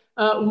 because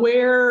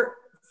where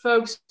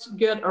folks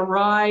get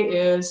awry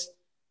is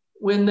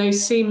when they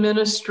see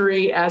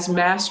ministry as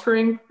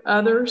mastering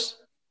others.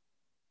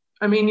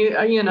 I mean,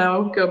 you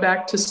know, go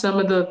back to some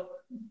of the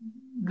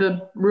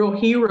real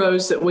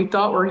heroes that we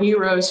thought were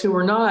heroes who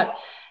were not.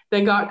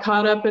 They got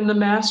caught up in the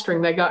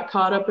mastering. They got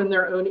caught up in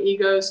their own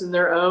egos and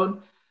their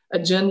own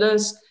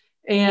agendas,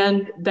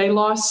 and they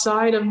lost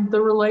sight of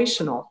the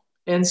relational.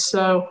 And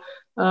so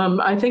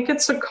I think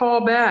it's a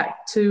call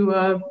back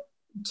to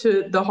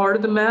the heart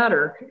of the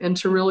matter, and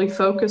to really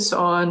focus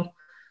on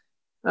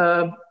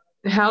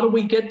how do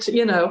we get to,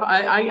 you know,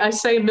 I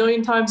say a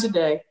million times a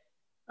day,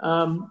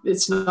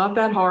 it's not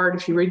that hard.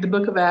 If you read the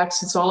book of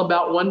Acts, it's all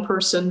about one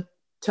person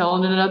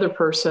telling another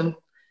person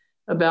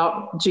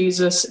about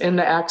Jesus and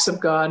the acts of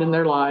God in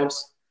their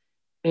lives.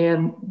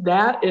 And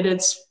that at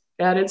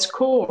its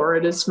core,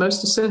 at its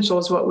most essential,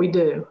 is what we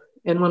do.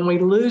 And when we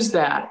lose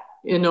that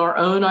in our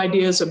own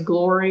ideas of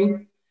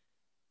glory,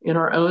 in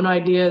our own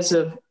ideas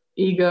of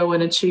ego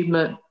and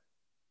achievement,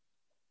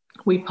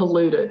 we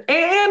pollute it.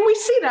 And we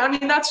see that.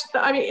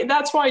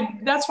 That's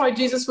why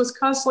Jesus was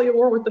constantly at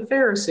war with the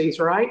Pharisees,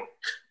 right?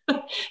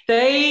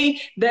 They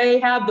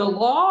had the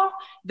law,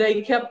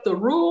 they kept the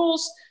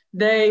rules,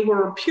 they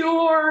were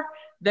pure,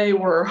 they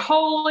were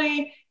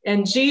holy,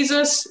 and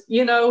Jesus,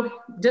 you know,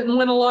 didn't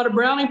win a lot of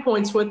brownie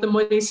points with them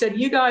when he said,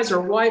 "You guys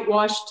are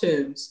whitewashed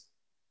tombs."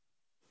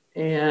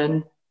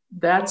 And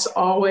that's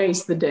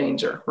always the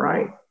danger,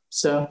 right?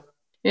 So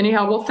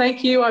anyhow, well,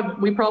 thank you.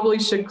 We probably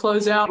should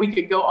close out. We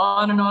could go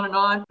on and on and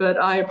on, but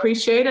I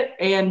appreciate it,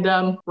 and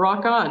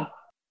rock on.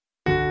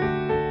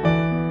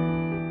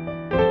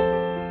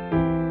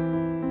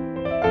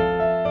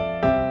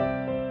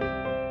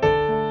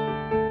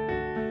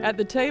 At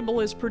the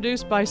Table is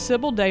produced by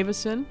Sybil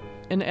Davison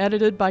and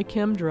edited by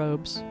Kim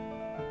Drobes.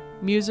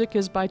 Music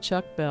is by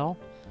Chuck Bell.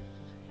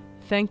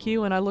 Thank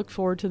you, and I look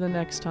forward to the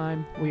next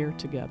time we are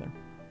together.